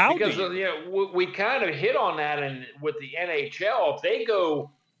 Yeah, how? Because we kind of hit on that, and with the NHL, if they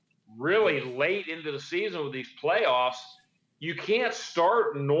go really late into the season with these playoffs, you can't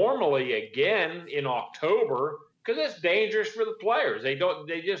start normally again in October because it's dangerous for the players. They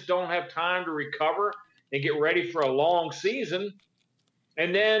just don't have time to recover and get ready for a long season.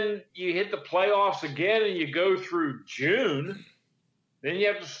 And then you hit the playoffs again, and you go through June. Then you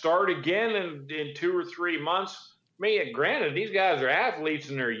have to start again in 2 or 3 months. I mean, granted, these guys are athletes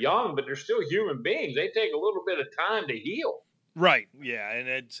and they're young, but they're still human beings. They take a little bit of time to heal. Right, yeah, and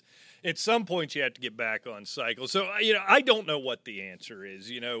it's at some point you have to get back on cycle. So, I don't know what the answer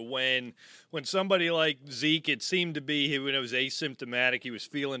is. When somebody like Zeke, it seemed to be when it was asymptomatic, he was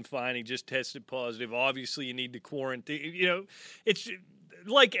feeling fine, he just tested positive. Obviously, you need to quarantine. It's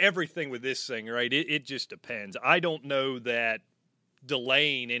like everything with this thing, right? It just depends. I don't know that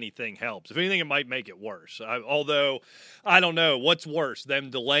delaying anything helps. If anything, it might make it worse. Although, I don't know. What's worse,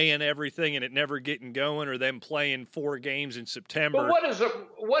 them delaying everything and it never getting going, or them playing 4 games in September? But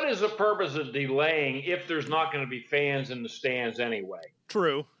what is the purpose of delaying if there's not going to be fans in the stands anyway?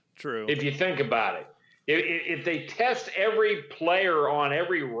 True. If you think about it. If they test every player on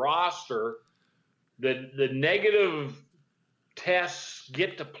every roster, the negative tests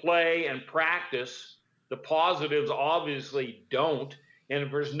get to play and practice. The positives obviously don't. And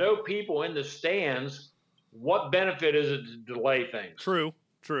if there's no people in the stands, what benefit is it to delay things? True.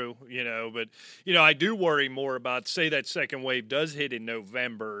 But, I do worry more about, say that second wave does hit in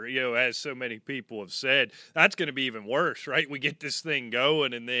November, as so many people have said, that's going to be even worse, right? We get this thing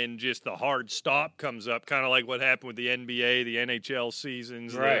going and then just the hard stop comes up, kind of like what happened with the NBA, the NHL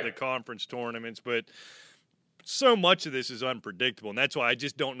seasons, right. the conference tournaments. But so much of this is unpredictable, and that's why I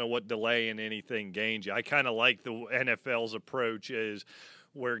just don't know what delaying anything gains you. I kind of like the NFL's approach is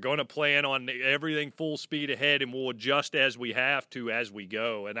we're going to plan on everything full speed ahead, and we'll adjust as we have to as we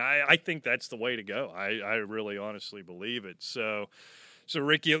go. And I think that's the way to go. I really honestly believe it. So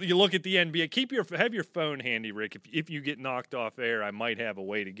Rick, you look at the NBA. Have your phone handy, Rick. If you get knocked off air, I might have a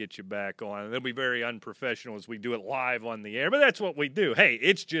way to get you back on. It'll be very unprofessional as we do it live on the air, but that's what we do. Hey,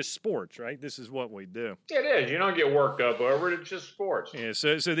 it's just sports, right? This is what we do. It is. You don't get worked up over it. It's just sports. Yeah.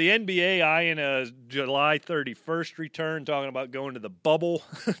 So the NBA eyeing a July 31st return, talking about going to the bubble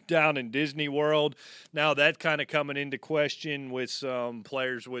down in Disney World. Now that kind of coming into question with some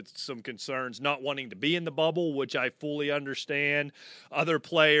players with some concerns not wanting to be in the bubble, which I fully understand. Other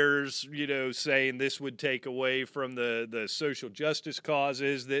players, saying this would take away from the social justice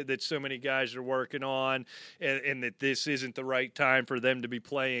causes that so many guys are working on, and that this isn't the right time for them to be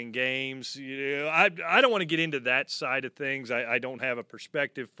playing games. I don't want to get into that side of things. I don't have a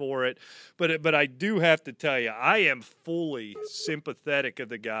perspective for it, but I do have to tell you, I am fully sympathetic of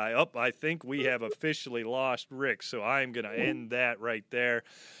the guy. I think we have officially lost Rick, so I am going to end that right there.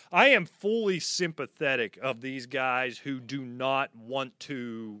 I am fully sympathetic of these guys who do not want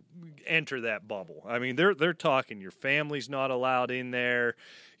to enter that bubble. I mean, they're talking your family's not allowed in there.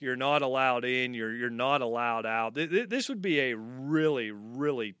 You're not allowed in. You're not allowed out. This would be a really,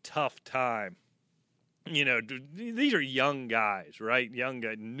 really tough time. You know, these are young guys, right? Young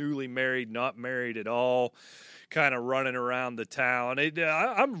guys, newly married, not married at all, kind of running around the town.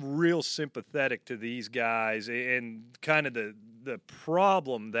 I'm real sympathetic to these guys and kind of the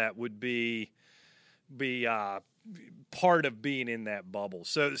problem that would be part of being in that bubble.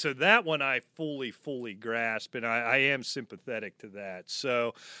 So that one I fully grasp, and I am sympathetic to that.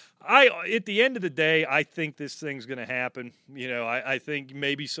 So at the end of the day, I think this thing's going to happen. You know, I think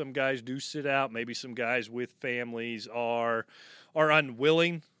maybe some guys do sit out. Maybe some guys with families are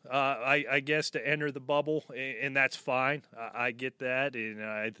unwilling, I guess, to enter the bubble, and that's fine. I get that, and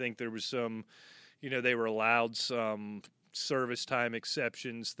I think there was some, you know, they were allowed some service time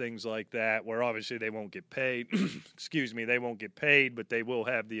exceptions, things like that, where obviously they won't get paid. Excuse me, they won't get paid, but they will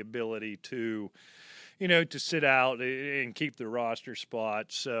have the ability to, you know, to sit out and keep the roster spot.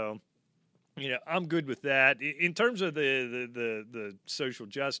 So, you know, I'm good with that. In terms of the social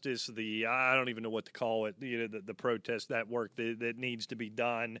justice, I don't even know what to call it, you know, the protest, that work that needs to be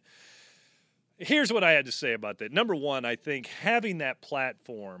done. Here's what I had to say about that. Number one, I think having that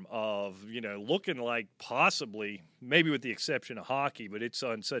platform of, you know, looking like possibly, maybe with the exception of hockey, but it's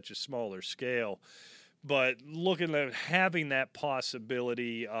on such a smaller scale, but looking at having that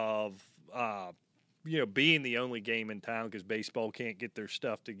possibility of, you know, being the only game in town because baseball can't get their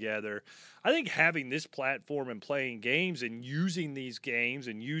stuff together. I think having this platform and playing games and using these games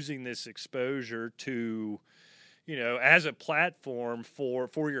and using this exposure to, you know, as a platform for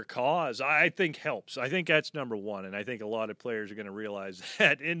your cause, I think helps. I think that's number one, and I think a lot of players are going to realize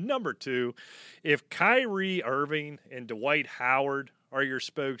that. And number two, if Kyrie Irving and Dwight Howard are your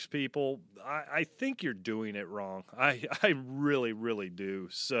spokespeople, I think you're doing it wrong. I really, really do.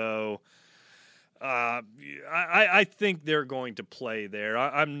 So I think they're going to play there.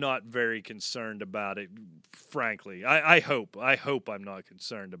 I'm not very concerned about it, frankly. I hope I'm not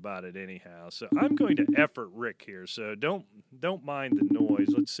concerned about it anyhow. So I'm going to effort Rick here. So don't mind the noise.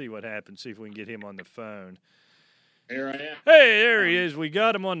 Let's see what happens. See if we can get him on the phone. Here I am. Hey, there he is. We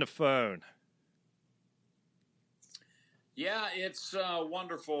got him on the phone. Yeah, it's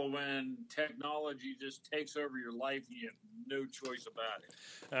wonderful when technology just takes over your life and you have no choice about it.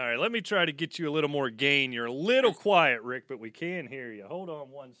 All right, let me try to get you a little more gain. You're a little quiet, Rick, but we can hear you. Hold on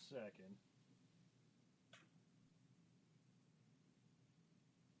 1 second.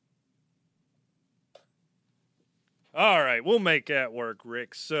 All right, we'll make that work,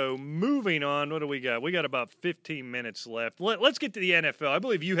 Rick. So moving on, what do we got? We got about 15 minutes left. Let's get to the NFL. I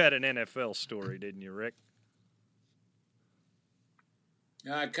believe you had an NFL story, didn't you, Rick?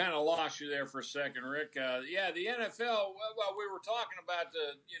 I kind of lost you there for a second, Rick. Yeah, the NFL, well, we were talking about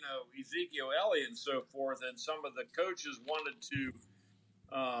Ezekiel Elliott and so forth, and some of the coaches wanted to,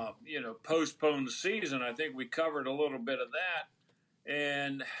 postpone the season. I think we covered a little bit of that.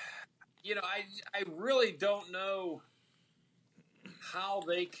 And, you know, I really don't know how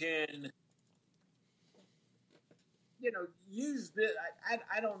they can, use this.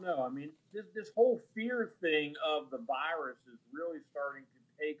 I don't know. I mean, this whole fear thing of the virus is really starting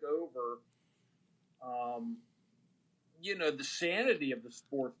to take over, the sanity of the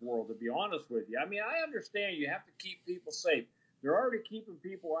sports world, to be honest with you. I mean, I understand you have to keep people safe. They're already keeping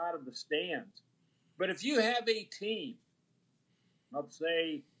people out of the stands. But if you have a team of,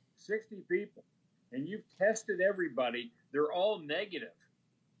 say, 60 people, and you've tested everybody, they're all negative,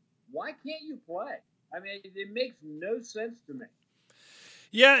 why can't you play? I mean, it makes no sense to me.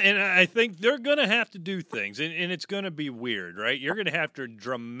 Yeah, and I think they're going to have to do things, and it's going to be weird, right? You're going to have to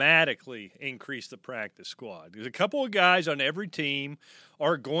dramatically increase the practice squad. There's a couple of guys on every team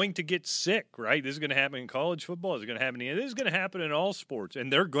are going to get sick, right? This is going to happen in college football. This is going to happen. This is going to happen in all sports,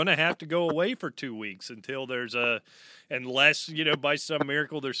 and they're going to have to go away for 2 weeks until unless, by some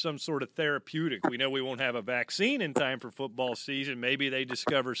miracle, there's some sort of therapeutic. We know we won't have a vaccine in time for football season. Maybe they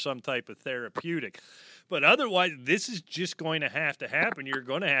discover some type of therapeutic. But otherwise, this is just going to happen. You're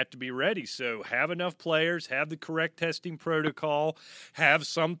going to have to be ready. So have enough players, have the correct testing protocol, have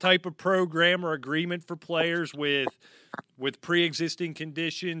some type of program or agreement for players with pre-existing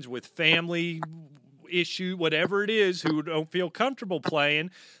conditions, with family issue, whatever it is, who don't feel comfortable playing.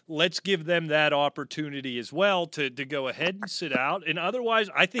 Let's give them that opportunity as well to go ahead and sit out. And otherwise,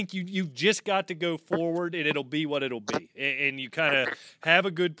 I think you've just got to go forward, and it'll be what it'll be. And you kind of have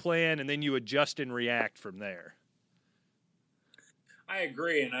a good plan, and then you adjust and react from there. I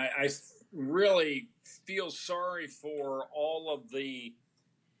agree, and I really feel sorry for all of the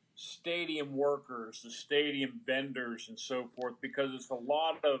stadium workers, the stadium vendors, and so forth, because it's a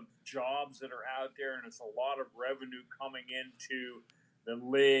lot of jobs that are out there, and it's a lot of revenue coming into the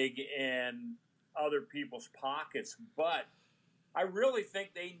league and other people's pockets. But I really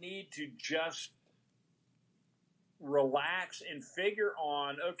think they need to just relax and figure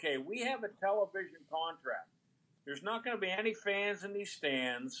on, okay, we have a television contract. There's not going to be any fans in these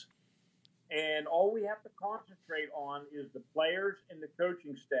stands, and all we have to concentrate on is the players and the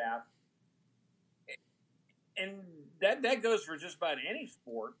coaching staff. And that goes for just about any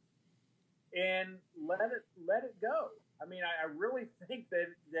sport. And let it go. I mean, I really think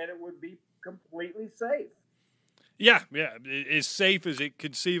that it would be completely safe. Yeah, as safe as it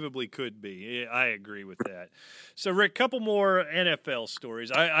conceivably could be. I agree with that. So, Rick, couple more NFL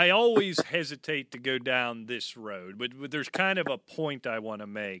stories. I always hesitate to go down this road, but there's kind of a point I want to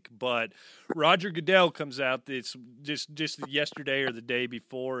make. But Roger Goodell comes out this just yesterday or the day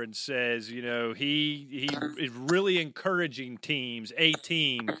before and says, you know, he is really encouraging teams, a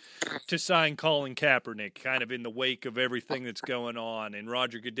team, to sign Colin Kaepernick, kind of in the wake of everything that's going on. And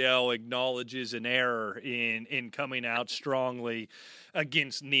Roger Goodell acknowledges an error in coming out strongly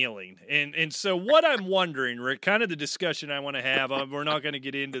against kneeling. And so what I'm wondering, Rick, kind of the discussion I want to have, we're not going to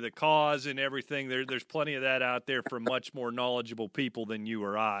get into the cause and everything. There's plenty of that out there from much more knowledgeable people than you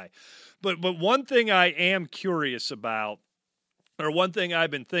or I. But one thing I am curious about, or one thing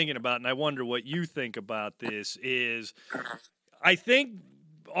I've been thinking about, and I wonder what you think about this, is I think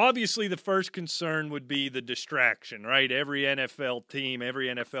obviously the first concern would be the distraction, right? Every NFL team, every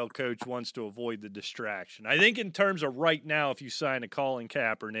NFL coach wants to avoid the distraction. I think in terms of right now, if you sign a Colin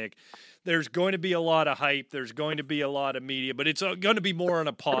Kaepernick, there's going to be a lot of hype. There's going to be a lot of media, but it's going to be more on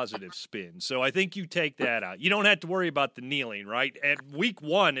a positive spin. So I think you take that out. You don't have to worry about the kneeling, right? At week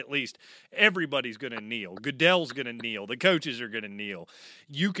one, at least, everybody's going to kneel. Goodell's going to kneel. The coaches are going to kneel.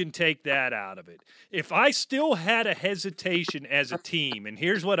 You can take that out of it. If I still had a hesitation as a team, and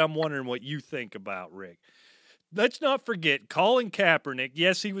here's what I'm wondering what you think about, Rick. Let's not forget, Colin Kaepernick,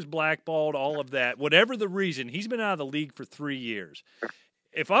 yes, he was blackballed, all of that. Whatever the reason, he's been out of the league for 3 years.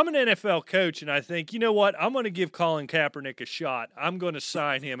 If I'm an NFL coach and I think, you know what, I'm going to give Colin Kaepernick a shot, I'm going to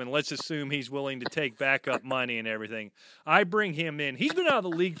sign him, and let's assume he's willing to take backup money and everything. I bring him in. He's been out of the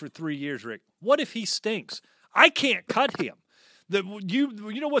league for 3 years, Rick. What if he stinks? I can't cut him.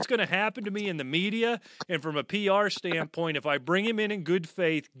 You know what's going to happen to me in the media and from a PR standpoint, if I bring him in good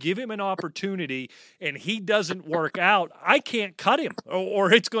faith, give him an opportunity, and he doesn't work out, I can't cut him,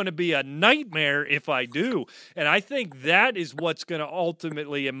 or it's going to be a nightmare if I do. And I think that is what's going to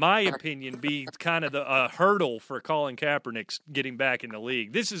ultimately, in my opinion, be kind of a hurdle for Colin Kaepernick getting back in the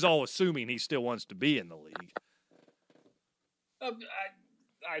league. This is all assuming he still wants to be in the league.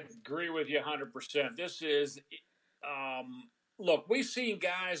 I agree with you 100%. This is look, we've seen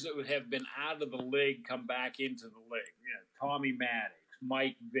guys that have been out of the league come back into the league. You know, Tommy Maddox,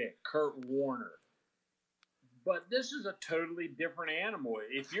 Mike Vick, Kurt Warner. But this is a totally different animal.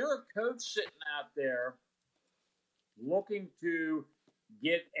 If you're a coach sitting out there looking to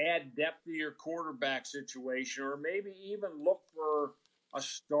add depth to your quarterback situation, or maybe even look for a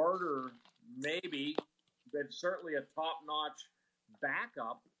starter, maybe, but certainly a top-notch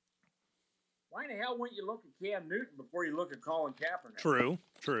backup, why in the hell wouldn't you look at Cam Newton before you look at Colin Kaepernick?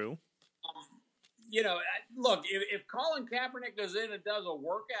 True. You know, look, if Colin Kaepernick goes in and does a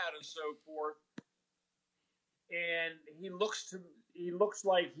workout and so forth, and he looks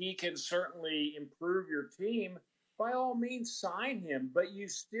like he can certainly improve your team, by all means sign him. But you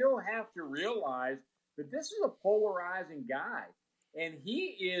still have to realize that this is a polarizing guy, and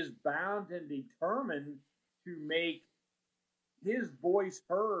he is bound and determined to make his voice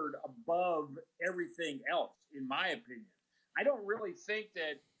heard above everything else, in my opinion. I don't really think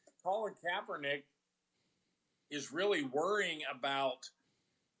that Colin Kaepernick is really worrying about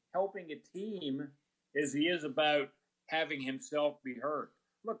helping a team as he is about having himself be heard.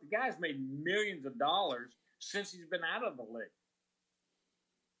 Look, the guy's made millions of dollars since he's been out of the league.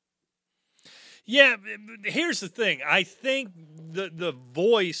 Yeah, here's the thing. I think the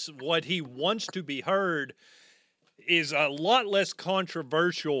voice, what he wants to be heard, is a lot less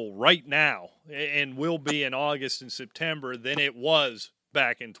controversial right now and will be in August and September than it was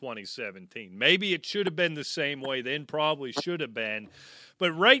back in 2017. Maybe it should have been the same way then, probably should have been.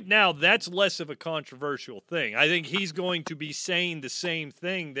 But right now, that's less of a controversial thing. I think he's going to be saying the same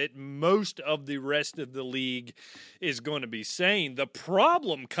thing that most of the rest of the league is going to be saying. The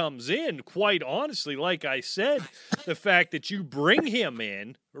problem comes in, quite honestly, like I said, the fact that you bring him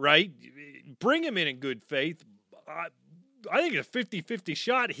in, right? Bring him in good faith. I think it's a 50-50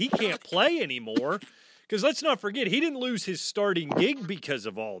 shot he can't play anymore Because let's not forget, he didn't lose his starting gig because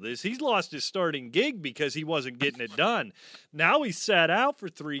of all this. He's lost his starting gig because he wasn't getting it done. Now he's sat out for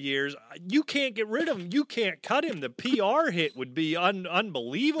 3 years. You can't get rid of him. You can't cut him. The PR hit would be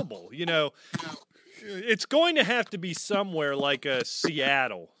unbelievable. You know, it's going to have to be somewhere like a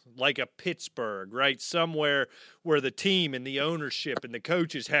Seattle, like a Pittsburgh, right? Somewhere where the team and the ownership and the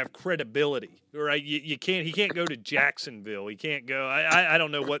coaches have credibility, right? He can't go to Jacksonville. He can't go. I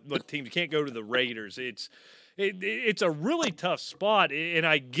don't know what team. You can't go to the Raiders. It's a really tough spot, and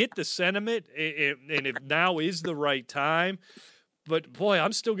I get the sentiment, and if now is the right time. But, boy,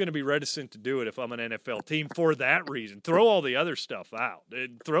 I'm still going to be reticent to do it if I'm an NFL team for that reason. Throw all the other stuff out.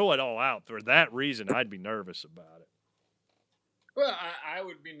 Throw it all out. For that reason, I'd be nervous about it. Well, I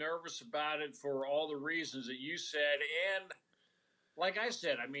would be nervous about it for all the reasons that you said. And like I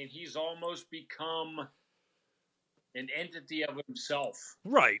said, I mean, he's almost become an entity of himself.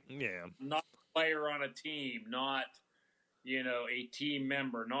 Right, yeah. Not a player on a team, not, you know, a team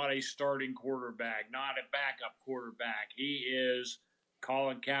member, not a starting quarterback, not a backup quarterback. He is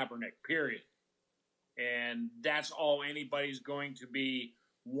Colin Kaepernick, period. And that's all anybody's going to be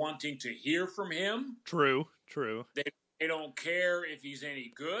wanting to hear from him. True. They don't care if he's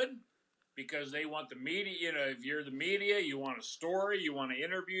any good because they want the media. You know, if you're the media, you want a story, you want to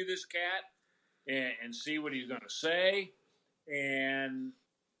interview this cat and see what he's going to say. And,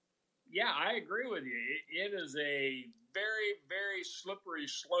 yeah, I agree with you. It is a very, very slippery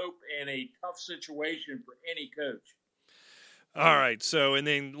slope and a tough situation for any coach. All right, so, and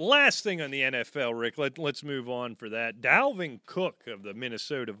then last thing on the NFL, Rick, let's move on for that. Dalvin Cook of the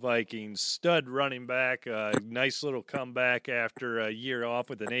Minnesota Vikings, stud running back, nice little comeback after a year off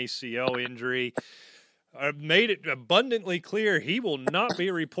with an ACL injury. Made it abundantly clear he will not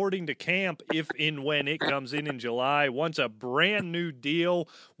be reporting to camp if and when it comes in July. Wants a brand new deal.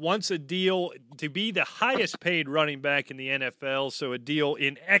 Wants a deal to be the highest paid running back in the NFL, so a deal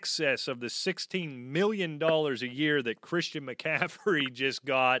in excess of the $16 million a year that Christian McCaffrey just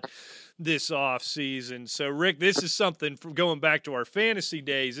got this offseason. So, Rick, this is something from going back to our fantasy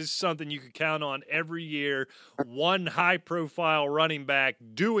days. This is something you can count on every year. One high-profile running back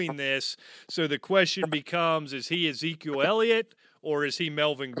doing this. So the question becomes, is he Ezekiel Elliott or is he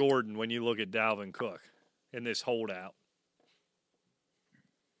Melvin Gordon when you look at Dalvin Cook in this holdout?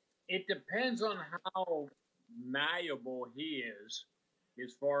 It depends on how malleable he is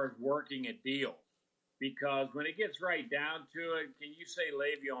as far as working a deal. Because when it gets right down to it, can you say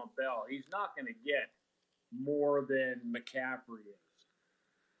Le'Veon Bell? He's not going to get more than McCaffrey is.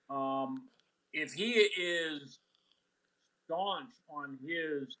 If he is staunch on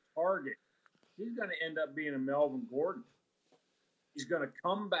his target, he's going to end up being a Melvin Gordon. He's going to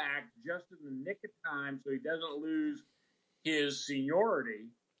come back just in the nick of time so he doesn't lose his seniority.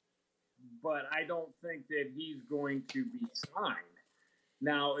 But I don't think that he's going to be signed.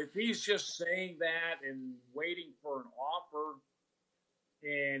 Now, if he's just saying that and waiting for an offer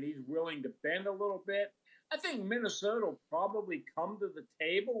and he's willing to bend a little bit, I think Minnesota will probably come to the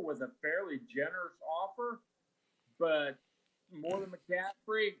table with a fairly generous offer. But more than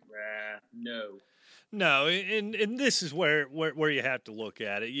McCaffrey, no. No, and this is where you have to look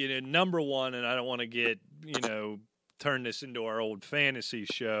at it. You know, number one, and I don't want to get, turn this into our old fantasy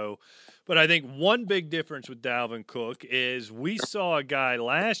show, but I think one big difference with Dalvin Cook is we saw a guy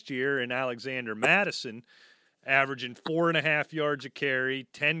last year in Alexander Mattison averaging 4.5 yards a carry,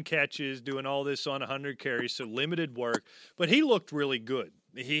 10 catches, doing all this on 100 carries, so limited work, but he looked really good.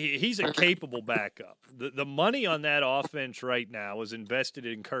 He's a capable backup. The money on that offense right now is invested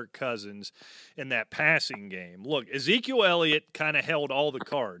in Kirk Cousins in that passing game. Look, Ezekiel Elliott kind of held all the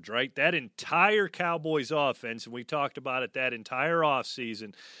cards, right? That entire Cowboys offense, and we talked about it that entire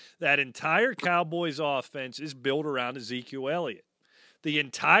offseason, that entire Cowboys offense is built around Ezekiel Elliott. The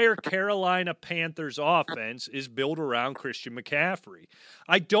entire Carolina Panthers offense is built around Christian McCaffrey.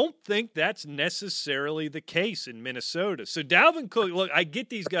 I don't think that's necessarily the case in Minnesota. So Dalvin Cook, look, I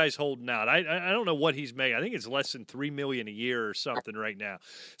get these guys holding out. I don't know what he's making. I think it's less than $3 million a year or something right now.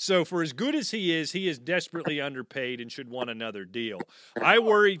 So for as good as he is desperately underpaid and should want another deal. I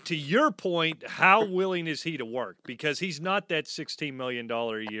worry, to your point, how willing is he to work? Because he's not that $16 million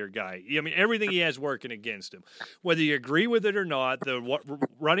a year guy. I mean, everything he has working against him. Whether you agree with it or not, the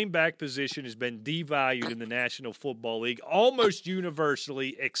running back position has been devalued in the National Football League almost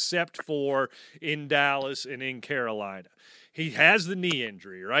universally, except for in Dallas and in Carolina. He has the knee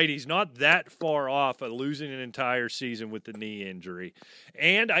injury, right? He's not that far off of losing an entire season with the knee injury.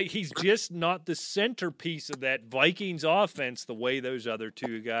 And he's just not the centerpiece of that Vikings offense the way those other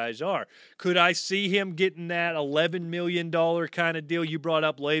two guys are. Could I see him getting that $11 million kind of deal? You brought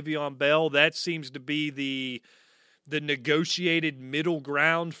up Le'Veon Bell. That seems to be the negotiated middle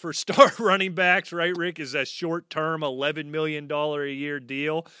ground for star running backs, right, Rick? Is a short-term $11 million a year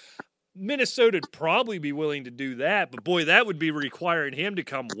deal. Minnesota'd probably be willing to do that, but boy, that would be requiring him to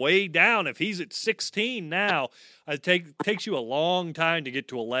come way down. If he's at 16 now, it takes you a long time to get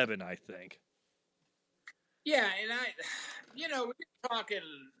to 11, I think. Yeah, and we're talking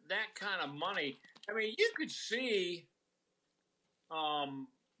that kind of money. I mean, you could see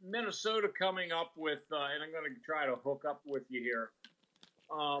Minnesota coming up with, and I'm going to try to hook up with you here,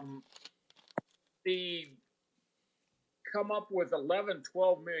 come up with 11,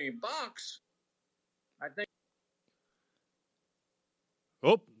 12 million bucks. I think.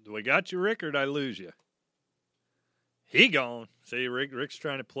 Oh, do we got you, Rick, or did I lose you? He gone. See, Rick's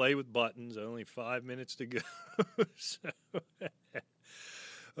trying to play with buttons. Only 5 minutes to go.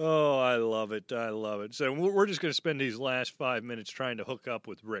 Oh, I love it. I love it. So we're just going to spend these last 5 minutes trying to hook up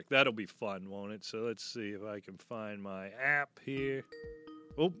with Rick. That'll be fun, won't it? So let's see if I can find my app here.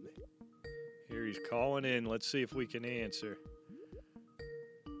 Oh, here he's calling in. Let's see if we can answer.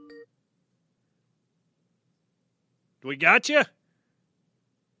 We got you?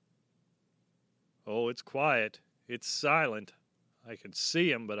 Oh, it's quiet. It's silent. I can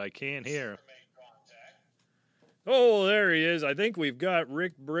see him, but I can't hear him. Oh, there he is. I think we've got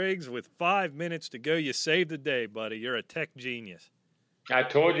Rick Briggs with 5 minutes to go. You saved the day, buddy. You're a tech genius. I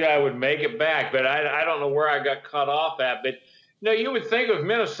told you I would make it back, but I don't know where I got cut off at. But, you would think if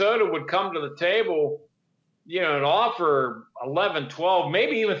Minnesota would come to the table, and offer 11, 12,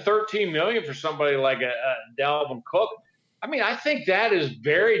 maybe even 13 million for somebody like a Dalvin Cook. I mean, I think that is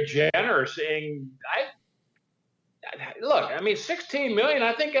very generous. And look, 16 million,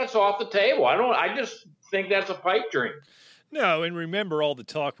 I think that's off the table. I just think that's a pipe dream. No, and remember all the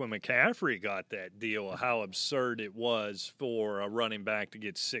talk when McCaffrey got that deal, how absurd it was for a running back to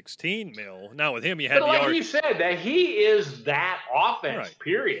get 16 mil. Now with him, you had but you said, that he is that offense, right.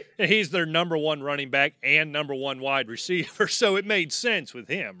 Period. And he's their number one running back and number one wide receiver, so it made sense with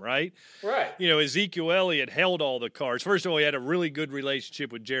him, right? Right. Ezekiel Elliott held all the cards. First of all, he had a really good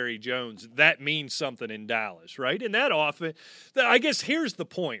relationship with Jerry Jones. That means something in Dallas, right? And that offense, I guess here's the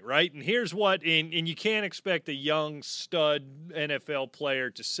point, right? And here's what, and you can't expect a young stud NFL player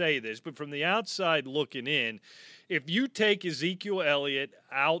to say this, but from the outside looking in, if you take Ezekiel Elliott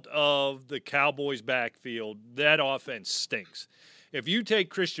out of the Cowboys' backfield, that offense stinks. If you take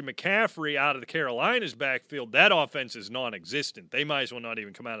Christian McCaffrey out of the Carolinas' backfield, that offense is non-existent. They might as well not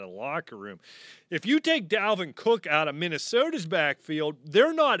even come out of the locker room. If you take Dalvin Cook out of Minnesota's backfield,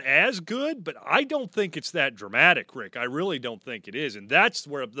 they're not as good, but I don't think it's that dramatic, Rick. I really don't think it is. And that's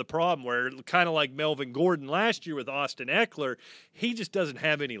where the problem, where kind of like Melvin Gordon last year with Austin Eckler, he just doesn't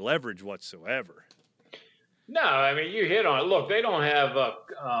have any leverage whatsoever. No, you hit on it. Look, they don't have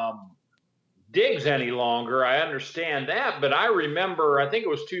Diggs any longer. I understand that, but I remember, I think it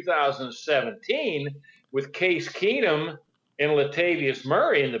was 2017 with Case Keenum and Latavius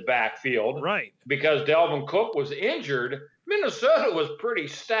Murray in the backfield. Right. Because Dalvin Cook was injured. Minnesota was pretty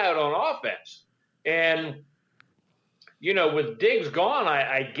stout on offense. And, with Diggs gone,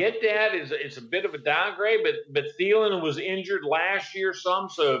 I get that. It's a bit of a downgrade, but Thielen was injured last year some,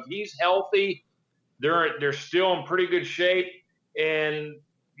 so if he's healthy, they're still in pretty good shape. And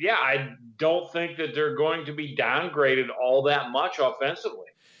yeah, I don't think that they're going to be downgraded all that much offensively.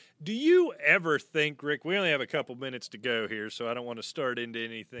 Do you ever think, Rick, we only have a couple minutes to go here, so I don't want to start into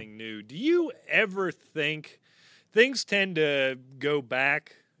anything new. Do you ever think things tend to go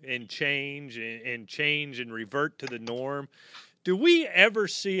back and change and revert to the norm? Do we ever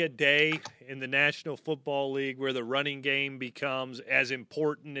see a day in the National Football League where the running game becomes as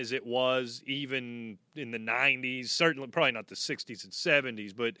important as it was even in the 90s, certainly probably not the 60s and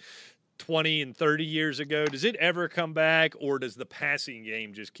 70s, but 20 and 30 years ago? Does it ever come back, or does the passing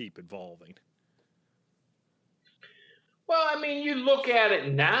game just keep evolving? Well, you look at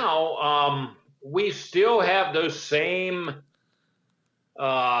it now, we still have those same,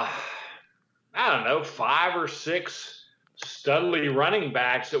 5 or 6 studly running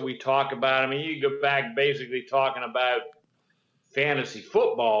backs that we talk about. You go back basically talking about fantasy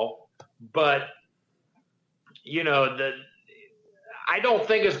football, but I don't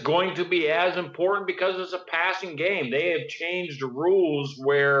think it's going to be as important because it's a passing game. They have changed the rules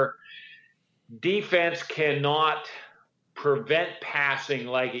where defense cannot prevent passing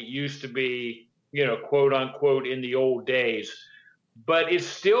like it used to be, quote unquote, in the old days. But it's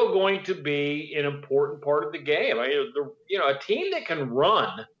still going to be an important part of the game. A team that can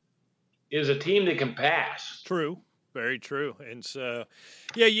run is a team that can pass. True. Very true. And so,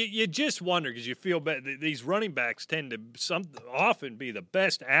 you just wonder because you feel bad. These running backs tend to often be the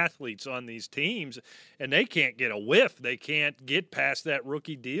best athletes on these teams, and they can't get a whiff. They can't get past that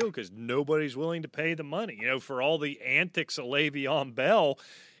rookie deal because nobody's willing to pay the money. For all the antics of Le'Veon Bell,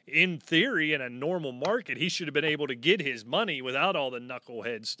 in theory, in a normal market, he should have been able to get his money without all the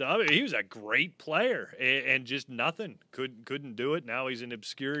knucklehead stuff. He was a great player and just nothing. Couldn't do it. Now he's in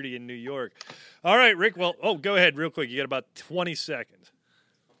obscurity in New York. All right, Rick. Well, go ahead real quick. You got about 20 seconds.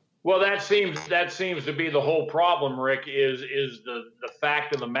 Well, that seems to be the whole problem, Rick, is the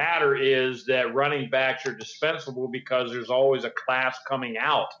fact of the matter is that running backs are dispensable because there's always a class coming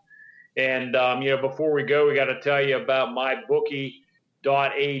out. And, before we go, we got to tell you about MyBookie.ag.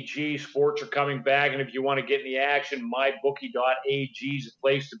 Sports are coming back, and if you want to get in the action, MyBookie.ag is the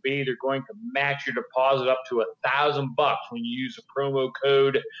place to be. They're going to match your deposit up to $1,000 when you use the promo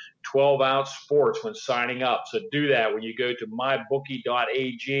code 12-ounce sports when signing up. So do that when you go to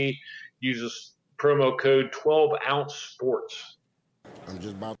MyBookie.ag. Use the promo code 12-ounce sports. I'm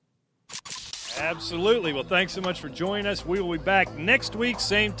just about. Absolutely. Well, thanks so much for joining us. We will be back next week,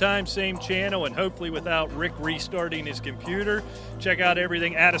 same time, same channel, and hopefully without Rick restarting his computer. Check out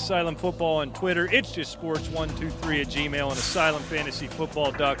everything at Asylum Football on Twitter. It's just sports123 at Gmail and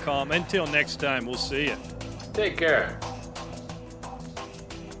asylumfantasyfootball.com. Until next time, we'll see you. Take care.